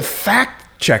even the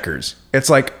fact checkers. It's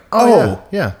like, yeah.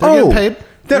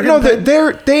 They're getting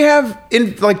paid. They have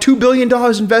in like $2 billion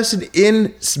invested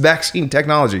in vaccine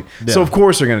technology. Yeah. So of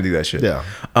course they're gonna do that shit. Yeah.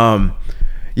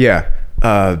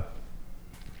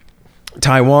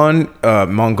 Taiwan,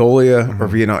 Mongolia, or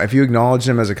Vietnam, if you acknowledge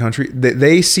them as a country,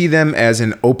 they see them as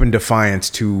an open defiance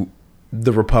to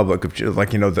the Republic of,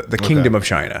 like, the Kingdom of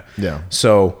China. Yeah.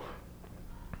 So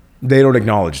they don't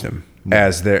acknowledge them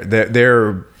as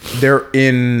they're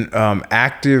in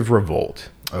active revolt.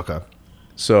 Okay.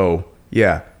 So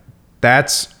yeah,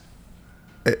 that's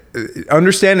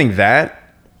understanding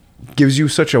that gives you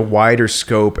such a wider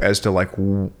scope as to like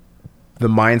the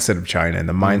mindset of China and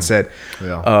the mindset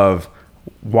Yeah. of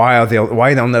why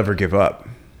they'll never give up.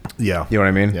 Yeah. You know what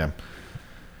I mean? Yeah.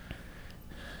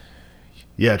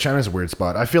 Yeah, China's a weird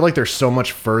spot. I feel like they're so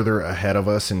much further ahead of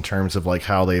us in terms of like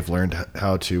how they've learned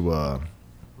how to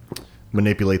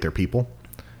manipulate their people.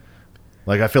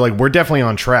 Like I feel like we're definitely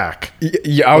on track.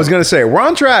 Yeah, I was gonna say we're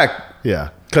on track Yeah.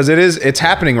 because it's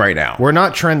happening right now. We're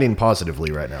not trending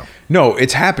positively right now. No,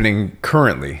 it's happening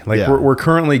currently. Like Yeah. we're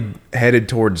currently headed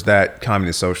towards that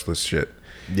communist socialist shit.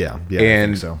 Yeah. Yeah. And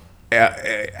I think so.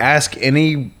 Ask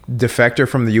any defector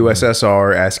from the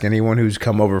USSR, ask anyone who's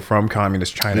come over from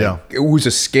communist China, who's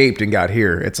escaped and got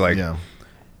here. It's like Yeah.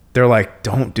 they're like,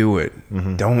 don't do it.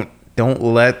 Don't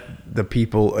let the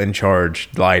people in charge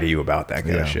lie to you about that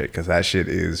kind of shit, because that shit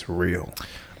is real.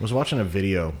 I was watching a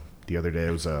video the other day.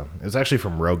 It was actually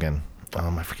from Rogan.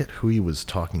 I forget who he was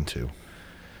talking to,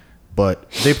 but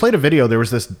they played a video. There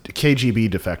was this KGB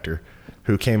defector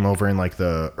who came over in like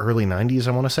the early 90s,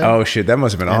 I want to say. Oh shit, that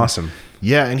must have been awesome.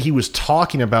 Yeah, and he was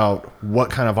talking about what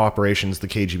kind of operations the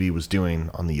KGB was doing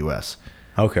on the U.S.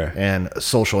 Okay. and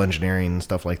social engineering and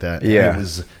stuff like that. Yeah. And it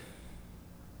was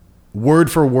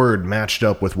word for word matched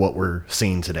up with what we're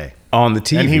seeing today. On the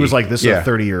TV. And he was like, this is a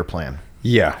 30-year plan.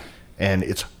 Yeah. And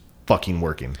it's fucking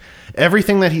working.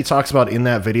 Everything that he talks about in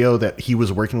that video that he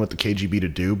was working with the KGB to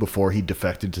do before he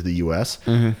defected to the U.S.,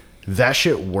 that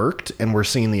shit worked, and we're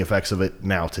seeing the effects of it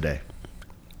now today.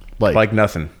 Like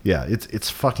nothing. Yeah, it's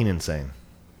fucking insane.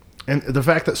 And the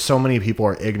fact that so many people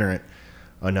are ignorant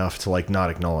enough to like not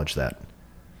acknowledge that.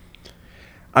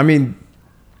 I mean,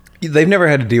 they've never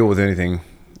had to deal with anything.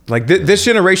 Like this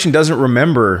generation doesn't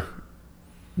remember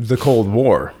the Cold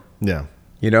War. Yeah.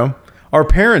 You know, our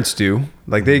parents do.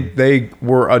 Like they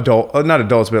were not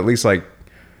adults, but at least like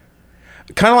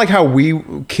kind of like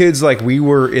how kids like we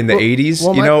were in the 80s.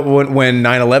 well, you know, when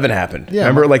 9/11 happened. Yeah,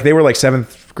 remember, like they were like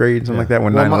 7th grade, something like that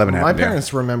when 9/11 happened. My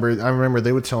parents remember. I remember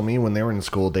they would tell me when they were in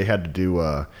school they had to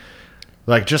do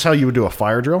like just how you would do a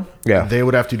fire drill. Yeah. They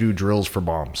would have to do drills for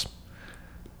bombs.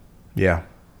 Yeah.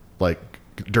 Like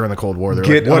during the Cold War, they're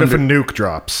Get like, what if a under- nuke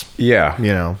drops? Yeah.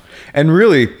 You know, And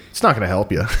really, it's not going to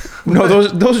help you. no,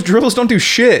 those drills don't do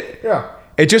shit. Yeah.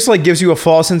 It just like gives you a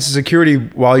false sense of security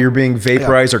while you're being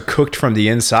vaporized or cooked from the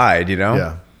inside, you know?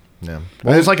 Yeah. Yeah.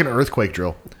 Well, it's like an earthquake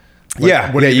drill. Like,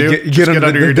 Yeah. What do you do? Get Just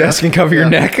under your desk and cover your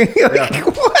neck. You're like, Yeah.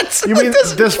 what? You mean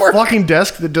This this work? fucking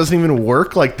desk that doesn't even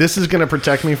work? Like this is going to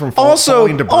protect me from Also,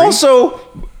 falling debris?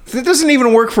 it doesn't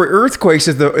even work for earthquakes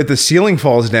if the ceiling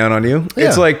falls down on you.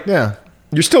 It's like yeah.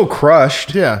 you're still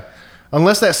crushed. Yeah.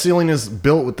 Unless that ceiling is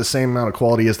built with the same amount of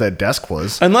quality as that desk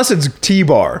was. Unless it's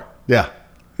T-bar. Yeah.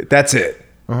 That's it.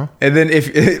 And then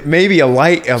if maybe a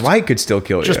light could still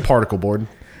kill Just you. particle board.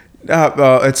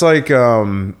 It's like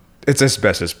it's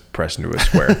asbestos pressed into a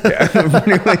square. Yeah.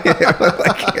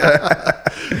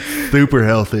 Super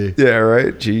healthy. Yeah,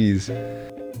 right? Jeez.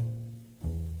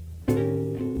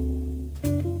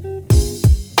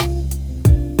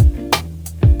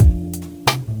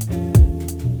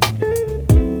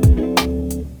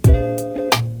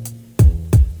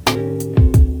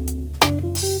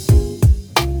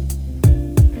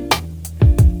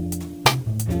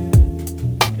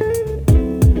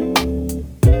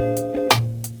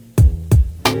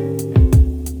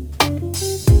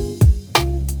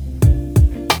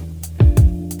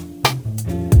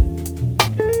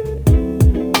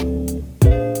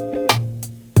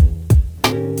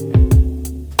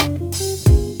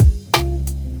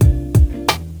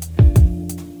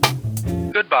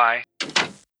 Goodbye.